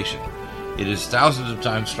activation. It is thousands of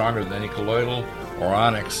times stronger than any colloidal or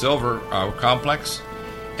onyx silver complex,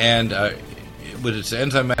 and with its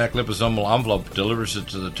enzymatic liposomal envelope, delivers it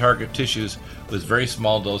to the target tissues with very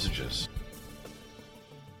small dosages.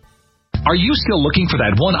 Are you still looking for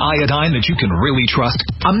that one iodine that you can really trust?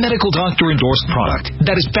 A medical doctor endorsed product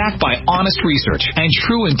that is backed by honest research and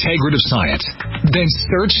true integrative science? Then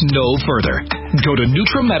search no further. Go to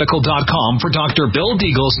NutriMedical.com for Dr. Bill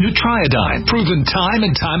Deagle's Nutriodine, proven time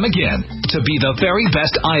and time again to be the very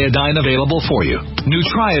best iodine available for you.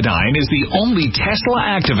 Nutriodine is the only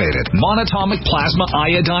Tesla-activated monatomic plasma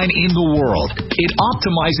iodine in the world. It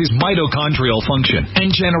optimizes mitochondrial function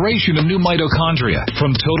and generation of new mitochondria,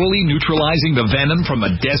 from totally neutralizing the venom from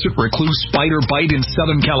a desert recluse spider bite in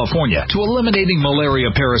Southern California to eliminating malaria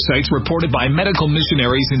parasites reported by medical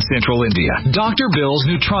missionaries in Central India. Dr. Bill's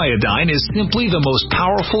Nutriodine is simply the most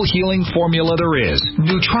powerful healing formula there is.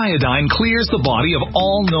 Nutriodine clears the body of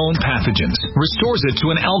all known pathogens, restores it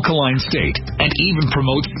to an alkaline state, and even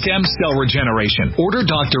promotes stem cell regeneration. Order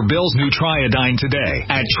Dr. Bill's Nutriodine today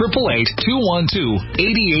at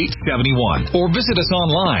 888-212-8871 or visit us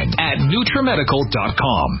online at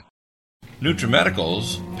NutriMedical.com.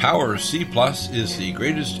 NutriMedical's Power C Plus is the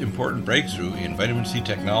greatest important breakthrough in vitamin C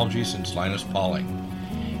technology since Linus Pauling.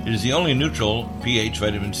 It is the only neutral pH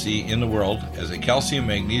vitamin C in the world as a calcium,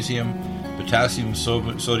 magnesium, potassium,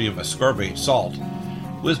 sodium ascorbate salt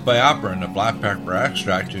with BIOLVR, a black pepper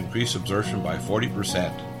extract to increase absorption by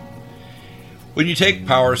 40%. When you take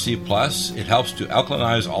Power C Plus, it helps to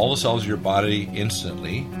alkalinize all the cells of your body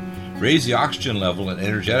instantly, raise the oxygen level and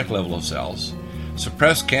energetic level of cells,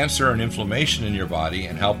 suppress cancer and inflammation in your body,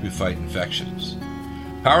 and help you fight infections.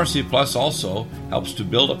 Power C Plus also helps to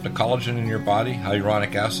build up the collagen in your body,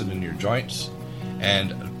 hyaluronic acid in your joints,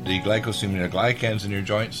 and the glycosaminoglycans in your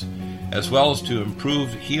joints, as well as to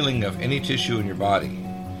improve healing of any tissue in your body.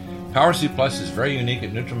 Power C Plus is very unique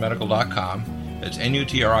at NutriMedical.com. It's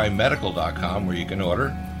NutriMedical.com where you can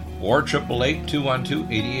order, or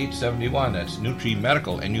 888-212-8871. That's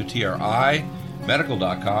NutriMedical, NUTRI,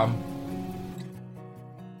 medical.com.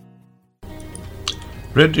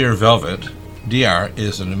 Red Deer Velvet DR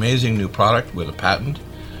is an amazing new product with a patent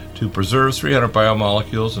to preserve 300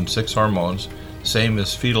 biomolecules and 6 hormones, same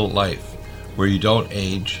as fetal life, where you don't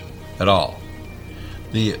age at all.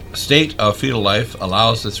 The state of fetal life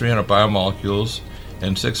allows the 300 biomolecules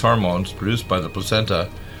and 6 hormones produced by the placenta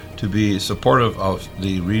to be supportive of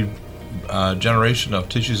the regeneration of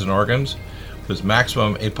tissues and organs, with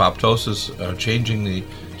maximum apoptosis, changing the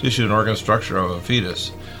tissue and organ structure of a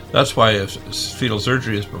fetus. That's why if fetal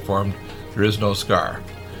surgery is performed, there is no scar.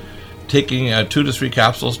 Taking 2 to 3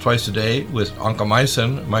 capsules twice a day with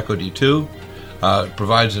oncomycin, myco-D2,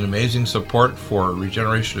 provides an amazing support for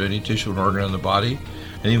regeneration of any tissue and organ in the body,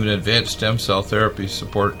 and even advanced stem cell therapy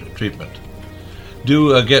support treatment.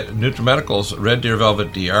 Do get NutriMedical's Red Deer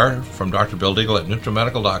Velvet DR from Dr. Bill Deagle at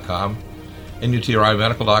NutriMedical.com,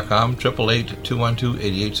 NUTRIMedical.com,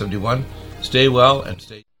 888-212-8871. Stay well and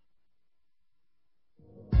stay...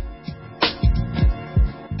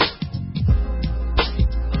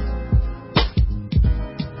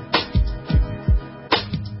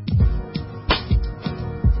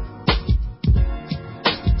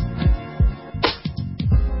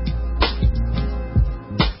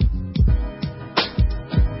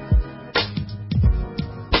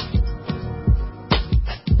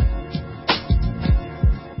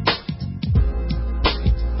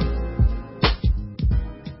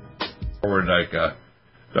 like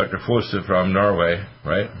Dr. Fosse from Norway,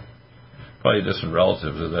 right? Probably distant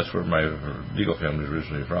relatives. That's where my legal family is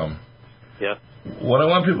originally from. Yeah. What I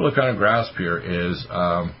want people to kind of grasp here is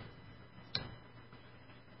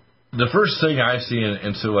the first thing I see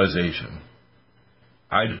in civilization,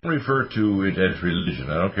 I don't refer to it as religion.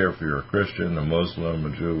 I don't care if you're a Christian, a Muslim,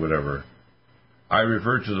 a Jew, whatever. I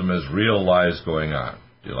refer to them as real lives going on.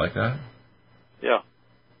 Do you like that? Yeah.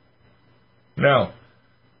 Now,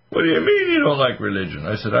 what do you mean you don't like religion?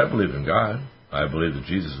 I said, I believe in God. I believe that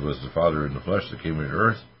Jesus was the Father in the flesh that came into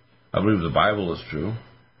earth. I believe the Bible is true.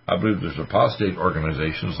 I believe there's apostate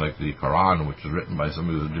organizations like the Quran, which was written by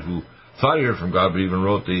somebody who thought he heard from God, but even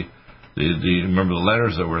wrote remember the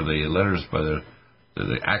letters that were the letters by the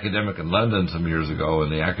academic in London some years ago,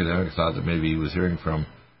 and the academic thought that maybe he was hearing from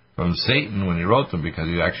Satan when he wrote them, because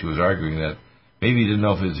he actually was arguing that maybe he didn't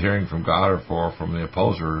know if he was hearing from God or from the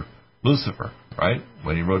opposer, Lucifer, right?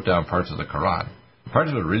 When he wrote down parts of the Quran. Parts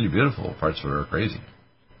of it are really beautiful, parts of it are crazy.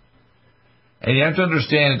 And you have to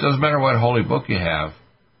understand, it doesn't matter what holy book you have,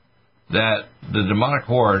 that the demonic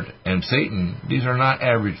horde and Satan, these are not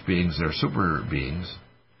average beings, they're super beings.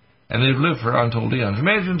 And they've lived for untold eons.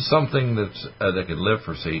 Imagine something that could live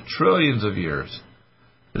for, say, trillions of years.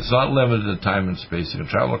 It's not limited to time and space. It can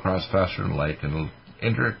travel across faster than light, and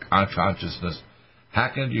enter consciousness,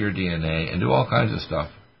 hack into your DNA, and do all kinds of stuff.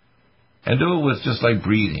 And do it with just like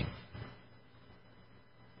breathing.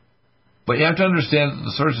 But you have to understand that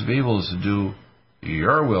the source of evil is to do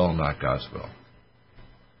your will, not God's will.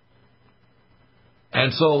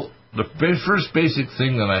 And so the first basic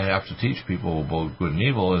thing that I have to teach people about good and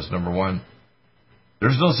evil is, number one,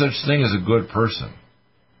 there's no such thing as a good person.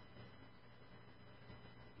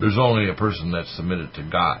 There's only a person that's submitted to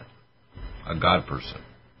God, a God person.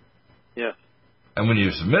 Yes. And when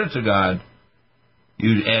you submit it to God,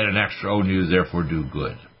 you add an extra O and you therefore do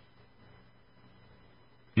good.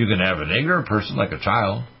 You can have an ignorant person like a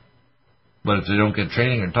child, but if they don't get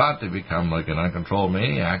training or taught, they become like an uncontrolled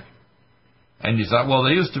maniac. And you thought, well,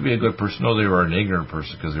 they used to be a good person. No, they were an ignorant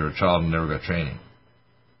person because they were a child and never got training.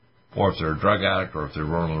 Or if they're a drug addict, or if they're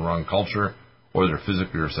born in the wrong culture, or they're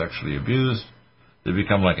physically or sexually abused, they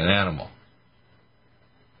become like an animal.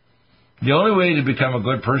 The only way to become a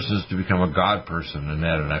good person is to become a God person and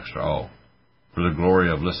add an extra O, for the glory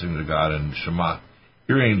of listening to God and Shema,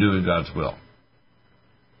 hearing and doing God's will.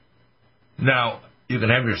 Now, you can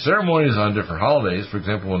have your ceremonies on different holidays. For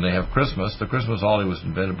example, when they have Christmas, the Christmas holiday was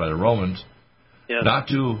invented by the Romans, not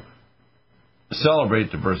to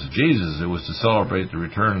celebrate the birth of Jesus. It was to celebrate the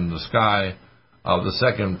return in the sky of the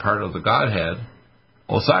second part of the Godhead,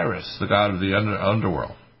 Osiris, the god of the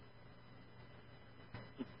underworld.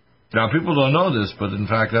 Now, people don't know this, but in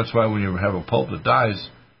fact, that's why when you have a pope that dies,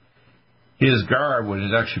 his garb, when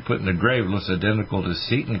he's actually put in the grave, looks identical to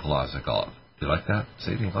Satan Claus, they call it. Do you like that?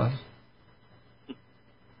 Satan Claus?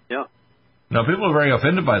 Yeah. Now, people are very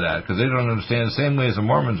offended by that because they don't understand the same way as the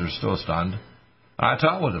Mormons are still stunned. I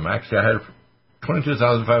talked with them. Actually, I had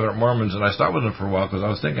 22,500 Mormons, and I stopped with them for a while because I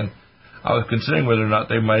was considering whether or not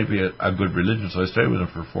they might be a good religion, so I stayed with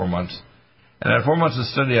them for 4 months. And after 4 months of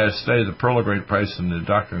study, I studied the Pearl of Great Price and the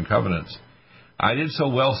Doctrine and Covenants. I did so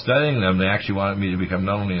well studying them, they actually wanted me to become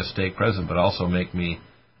not only a stake president, but also make me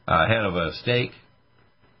head of a stake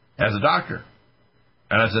as a doctor.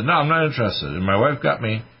 And I said, no, I'm not interested. And my wife got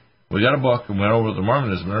me. We got a book and went over the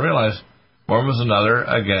Mormonism, and I realized Mormon was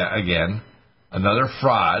another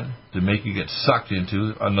fraud to make you get sucked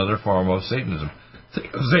into another form of Satanism.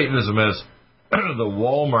 Satanism is the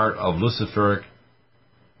Walmart of Luciferic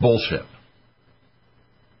bullshit.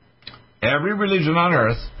 Every religion on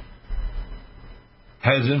earth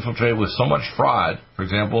has infiltrated with so much fraud. For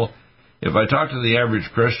example, if I talk to the average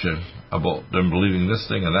Christian about them believing this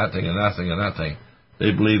thing and that thing and that thing and that thing,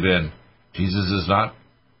 they believe in Jesus is not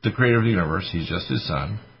the creator of the universe, he's just his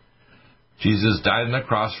son. Jesus died on the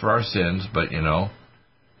cross for our sins, but,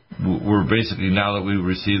 we're basically, now that we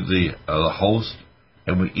receive the host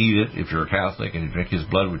and we eat it, if you're a Catholic, and you drink his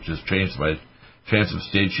blood, which is changed by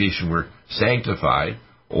transubstantiation, we're sanctified.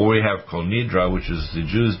 Or we have Kol Nidra, which is the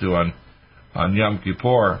Jews do on Yom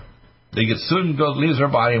Kippur. They get sued and leaves their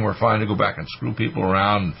body, and we're fine to go back and screw people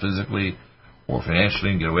around physically or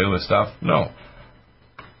financially and get away with stuff. No.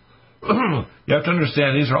 You have to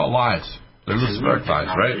understand, these are all lies. They're Luciferic lies,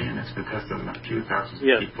 right? And it's because of a few thousand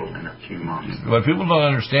people in a few months. What people don't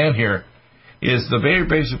understand here is the very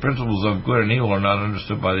basic principles of good and evil are not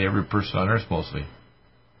understood by every person on earth, mostly.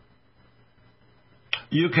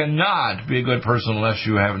 You cannot be a good person unless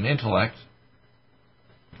you have an intellect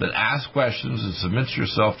that asks questions and submits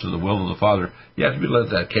yourself to the will of the Father. You have to be like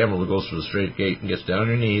that camel that goes through the straight gate and gets down on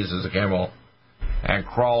your knees as a camel and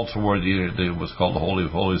crawl toward what's called the Holy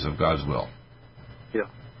of Holies of God's will. Yeah.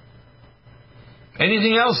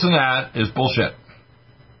 Anything else than that is bullshit.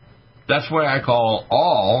 That's why I call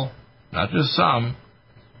all, not just some,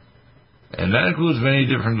 and that includes many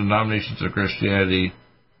different denominations of Christianity,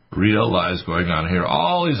 real lies going on here.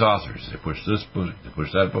 All these authors, they push this book, they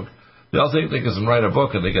push that book. They all think they can write a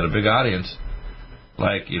book and they get a big audience.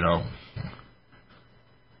 Like,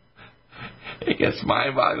 it gets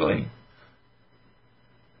mind-boggling.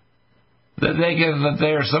 That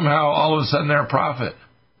they are somehow all of a sudden they're a prophet.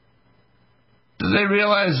 Do they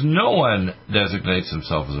realize no one designates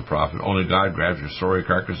himself as a prophet? Only God grabs your story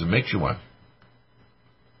carcass and makes you one.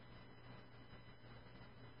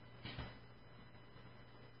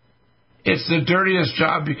 It's the dirtiest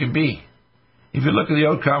job you can be. If you look at the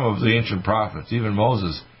outcome of the ancient prophets, even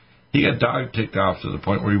Moses, he got dog ticked off to the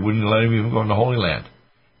point where he wouldn't let him even go in the Holy Land.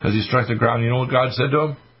 Because he struck the ground. You know what God said to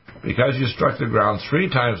him? Because you struck the ground 3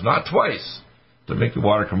 times, not twice, to make the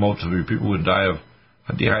water come out so that people would die of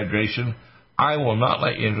dehydration, I will not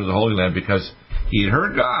let you into the Holy Land. Because he had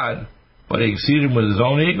heard God, but he exceeded him with his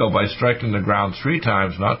own ego by striking the ground 3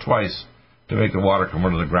 times, not twice, to make the water come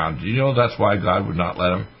out of the ground. Do you know that's why God would not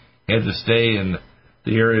let him? He had to stay in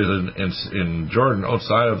the areas in Jordan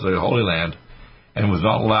outside of the Holy Land and was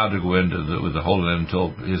not allowed to go into the Holy Land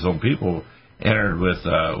until his own people entered with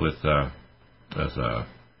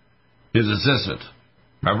his assistant.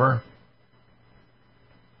 Remember?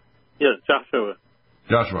 Yes,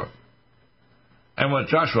 Joshua. And what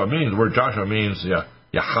Joshua means, the word Joshua means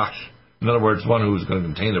Yahash. In other words, one who is going to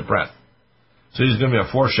contain the breath. So he's going to be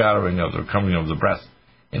a foreshadowing of the coming of the breath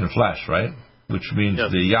in the flesh, right? Which means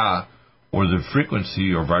the Yah, or the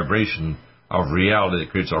frequency or vibration of reality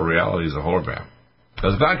that creates our reality as a hologram.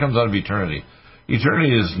 Because God comes out of eternity.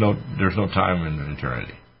 Eternity is there's no time in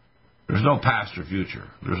eternity. There's no past or future.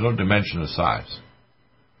 There's no dimension of size.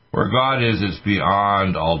 Where God is, it's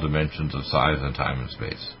beyond all dimensions of size and time and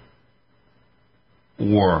space.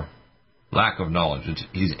 Or lack of knowledge.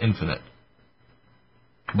 He's infinite.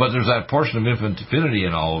 But there's that portion of infinity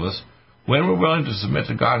in all of us. When we're willing to submit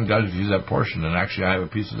to God and God gives you that portion, and actually I have a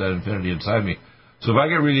piece of that infinity inside me. So if I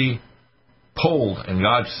get really pulled and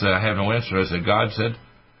God said, I have no answer, I said, God said,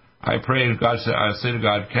 I pray, and God said, I say to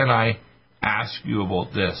God, can I ask you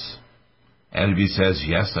about this? And if he says,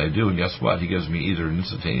 yes, I do, and guess what? He gives me either an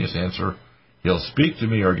instantaneous answer, he'll speak to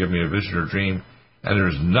me or give me a vision or dream, and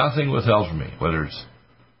there's nothing withheld from me, whether it's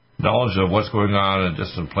knowledge of what's going on in a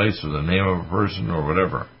distant place or the name of a person or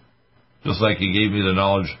whatever. Just like he gave me the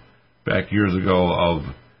knowledge back years ago of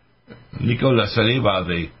Nicola Saliba,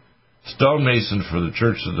 the stonemason for the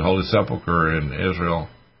Church of the Holy Sepulchre in Israel,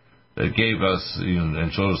 that gave us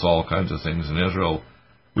and showed us all kinds of things in Israel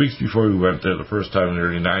weeks before we went there the first time in the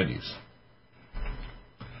early 90s.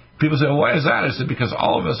 People say, well, why is that? I said, because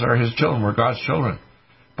all of us are his children. We're God's children.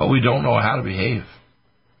 But we don't know how to behave.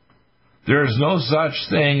 There is no such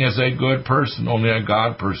thing as a good person, only a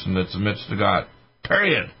God person that submits to God.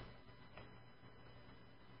 Period.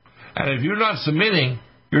 And if you're not submitting,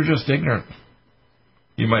 you're just ignorant.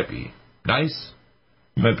 You might be nice,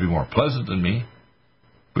 you might be more pleasant than me,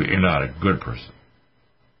 but you're not a good person.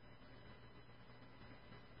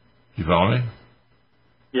 You follow me?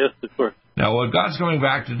 Yes, of course. Now, what God's coming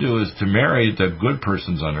back to do is to marry the good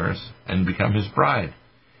persons on earth and become his bride.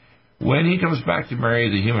 When he comes back to marry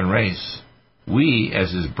the human race, we,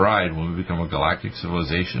 as his bride, when we become a galactic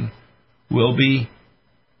civilization, will be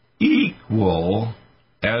equal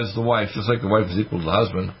as the wife, just like the wife is equal to the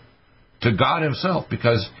husband, to God himself,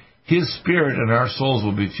 because his spirit and our souls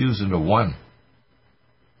will be fused into one.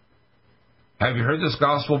 Have you heard this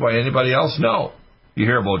gospel by anybody else? No. You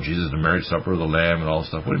hear about Jesus, the marriage supper of the Lamb and all this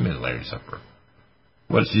stuff. What do you mean the marriage supper?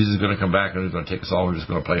 What's Jesus going to come back and he's going to take us all, we're just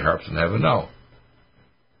going to play harps in heaven? No.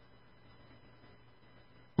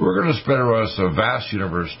 We're going to spread around a vast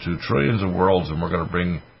universe to trillions of worlds, and we're going to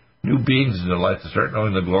bring new beings into life to start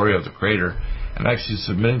knowing the glory of the Creator and actually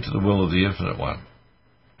submitting to the will of the Infinite One,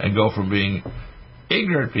 and go from being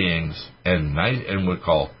ignorant beings and nice, and what we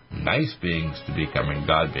call nice beings, to becoming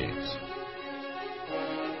God beings.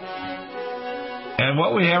 And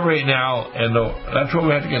what we have right now, and that's what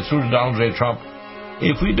we have to get through to Donald J. Trump.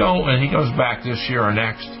 If we don't, and he comes back this year or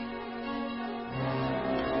next,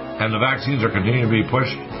 and the vaccines are continuing to be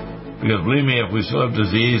pushed, because believe me, if we still have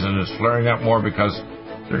disease and it's flaring up more because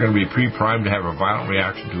they're going to be pre-primed to have a violent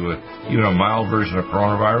reaction to even a mild version of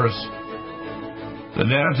coronavirus, the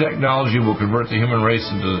nanotechnology will convert the human race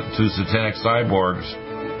into satanic cyborgs,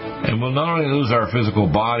 and we'll not only lose our physical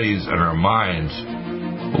bodies and our minds,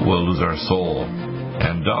 but we'll lose our soul.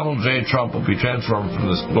 And Donald J. Trump will be transformed from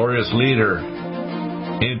this glorious leader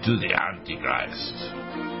into the Antichrist.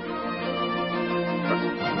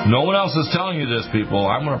 No one else is telling you this, people.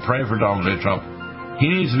 I'm going to pray for Donald J. Trump. He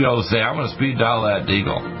needs to be able to say, I'm going to speed dial that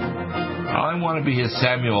deagle. I want to be his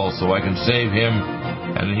Samuel so I can save him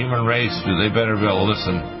and the human race. They better be able to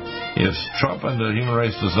listen. If Trump and the human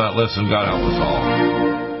race does not listen, God help us all.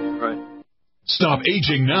 Stop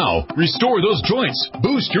aging now. Restore those joints.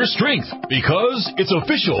 Boost your strength. Because it's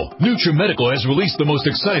official. NutriMedical has released the most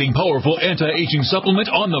exciting, powerful anti-aging supplement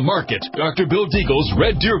on the market. Dr. Bill Deagle's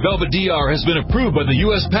Red Deer Velvet DR has been approved by the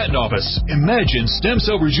U.S. Patent Office. Imagine stem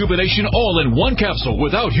cell rejuvenation all in one capsule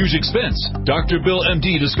without huge expense. Dr. Bill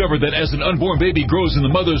MD discovered that as an unborn baby grows in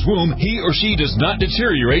the mother's womb, he or she does not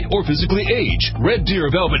deteriorate or physically age. Red Deer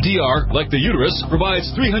Velvet DR, like the uterus, provides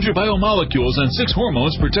 300 biomolecules and 6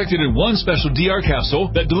 hormones protected in one special DR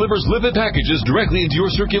capsule that delivers lipid packages directly into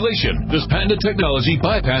your circulation. This patented technology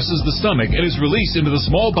bypasses the stomach and is released into the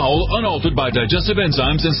small bowel unaltered by digestive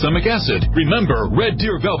enzymes and stomach acid. Remember, Red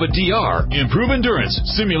Deer Velvet DR. Improve endurance,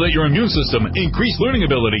 stimulate your immune system, increase learning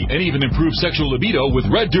ability, and even improve sexual libido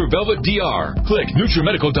with Red Deer Velvet DR. Click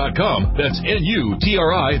NutriMedical.com, that's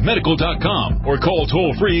NUTRI Medical.com, or call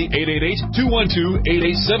toll-free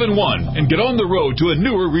 888-212-8871 and get on the road to a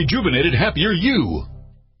newer, rejuvenated, happier you.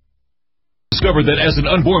 Discovered that as an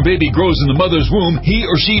unborn baby grows in the mother's womb, he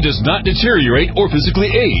or she does not deteriorate or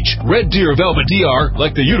physically age. Red Deer Velvet DR,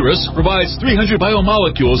 like the uterus, provides 300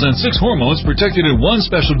 biomolecules and 6 hormones protected in one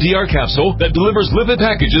special DR capsule that delivers lipid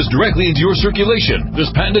packages directly into your circulation.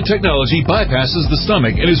 This patented technology bypasses the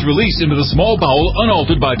stomach and is released into the small bowel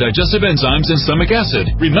unaltered by digestive enzymes and stomach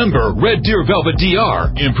acid. Remember, Red Deer Velvet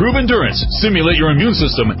DR. Improve endurance, stimulate your immune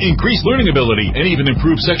system, increase learning ability, and even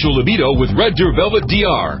improve sexual libido with Red Deer Velvet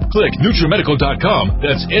DR. Click NutriMedical.com,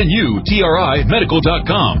 that's NUTRI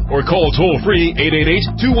Medical.com, or call toll-free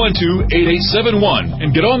 888-212-8871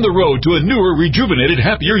 and get on the road to a newer, rejuvenated,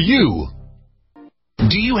 happier you.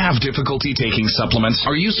 Do you have difficulty taking supplements?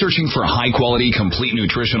 Are you searching for a high-quality, complete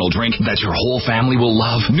nutritional drink that your whole family will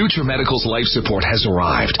love? NutriMedical's Life Support has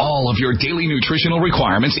arrived. All of your daily nutritional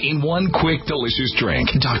requirements in one quick, delicious drink.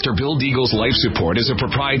 Dr. Bill Deagle's Life Support is a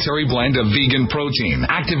proprietary blend of vegan protein,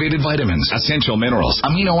 activated vitamins, essential minerals,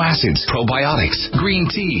 amino acids, probiotics, green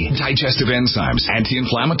tea, digestive enzymes,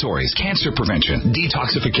 anti-inflammatories, cancer prevention,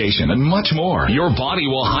 detoxification, and much more. Your body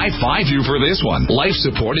will high-five you for this one. Life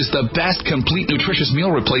Support is the best complete nutritious meal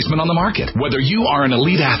replacement on the market. Whether you are an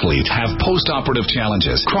elite athlete, have post-operative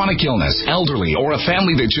challenges, chronic illness, elderly, or a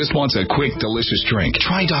family that just wants a quick, delicious drink,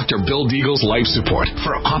 try Dr. Bill Deagle's Life Support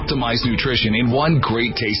for optimized nutrition in one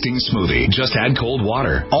great tasting smoothie. Just add cold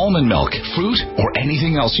water, almond milk, fruit, or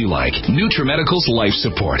anything else you like. NutriMedical's Life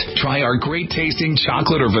Support. Try our great tasting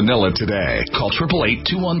chocolate or vanilla today. Call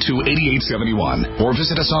 888-212-8871 or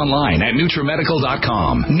visit us online at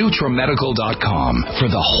NutriMedical.com. NutriMedical.com for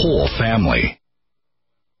the whole family.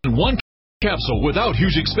 One capsule without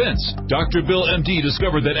huge expense. Dr. Bill MD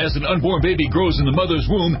discovered that as an unborn baby grows in the mother's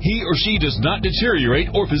womb, he or she does not deteriorate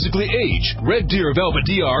or physically age. Red Deer Velvet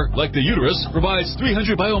DR, like the uterus, provides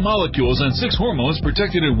 300 biomolecules and 6 hormones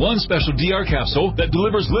protected in one special DR capsule that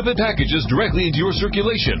delivers lipid packages directly into your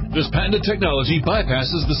circulation. This patented technology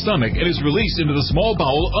bypasses the stomach and is released into the small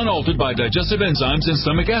bowel unaltered by digestive enzymes and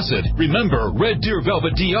stomach acid. Remember, Red Deer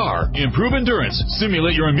Velvet DR. Improve endurance,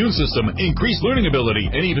 stimulate your immune system, increase learning ability,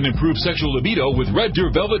 and even improve sexual libido with Red Deer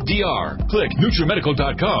Velvet DR. Click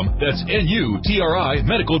NutriMedical.com, that's NUTRI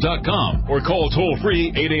Medical.com, or call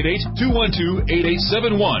toll-free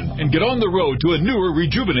 888-212-8871 and get on the road to a newer,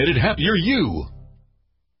 rejuvenated, happier you.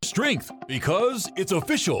 Strength, because it's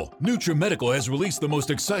official. NutriMedical has released the most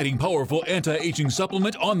exciting, powerful anti-aging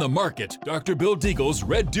supplement on the market. Dr. Bill Deagle's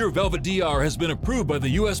Red Deer Velvet DR has been approved by the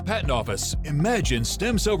U.S. Patent Office. Imagine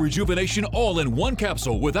stem cell rejuvenation all in one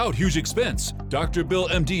capsule without huge expense. Dr. Bill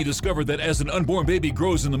MD discovered that as an unborn baby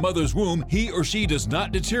grows in the mother's womb, he or she does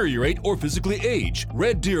not deteriorate or physically age.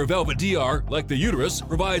 Red Deer Velvet DR, like the uterus,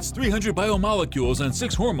 provides 300 biomolecules and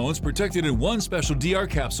 6 hormones protected in one special DR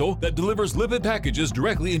capsule that delivers lipid packages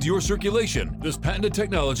directly into your circulation. This patented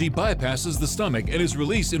technology bypasses the stomach and is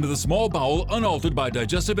released into the small bowel unaltered by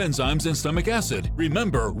digestive enzymes and stomach acid.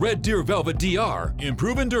 Remember, Red Deer Velvet DR.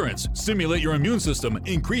 Improve endurance, stimulate your immune system,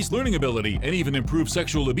 increase learning ability, and even improve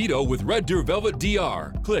sexual libido with Red Deer Velvet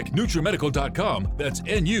DR. Click NutriMedical.com, that's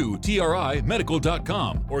NUTRI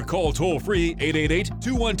Medical.com, or call toll-free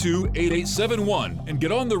 888-212-8871 and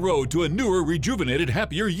get on the road to a newer, rejuvenated,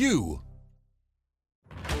 happier you.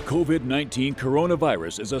 COVID-19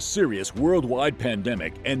 coronavirus is a serious worldwide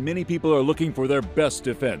pandemic, and many people are looking for their best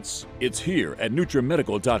defense. It's here at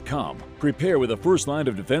NutriMedical.com. Prepare with a first line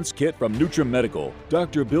of defense kit from NutriMedical.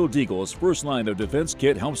 Dr. Bill Deagle's first line of defense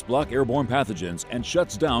kit helps block airborne pathogens and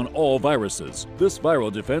shuts down all viruses. This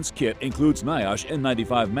viral defense kit includes NIOSH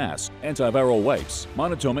N95 mask, antiviral wipes,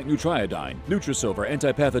 monatomic nutriodine, Nutrisilver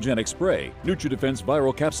antipathogenic spray, NutriDefense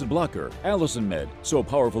viral capsid blocker, Allison Med, so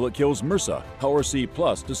powerful it kills MRSA, Power C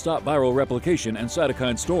Plus to stop viral replication and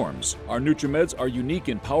cytokine storms. Our NutriMeds are unique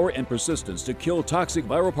in power and persistence to kill toxic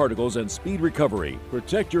viral particles and speed recovery.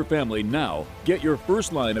 Protect your family now. Get your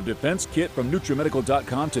first line of defense kit from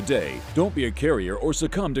NutriMedical.com today. Don't be a carrier or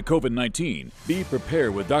succumb to COVID-19. Be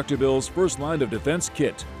prepared with Dr. Bill's first line of defense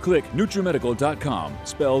kit. Click NutriMedical.com,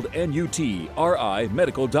 spelled N-U-T-R-I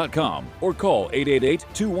Medical.com, or call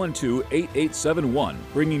 888-212-8871,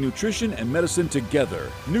 bringing nutrition and medicine together.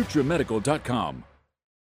 NutriMedical.com.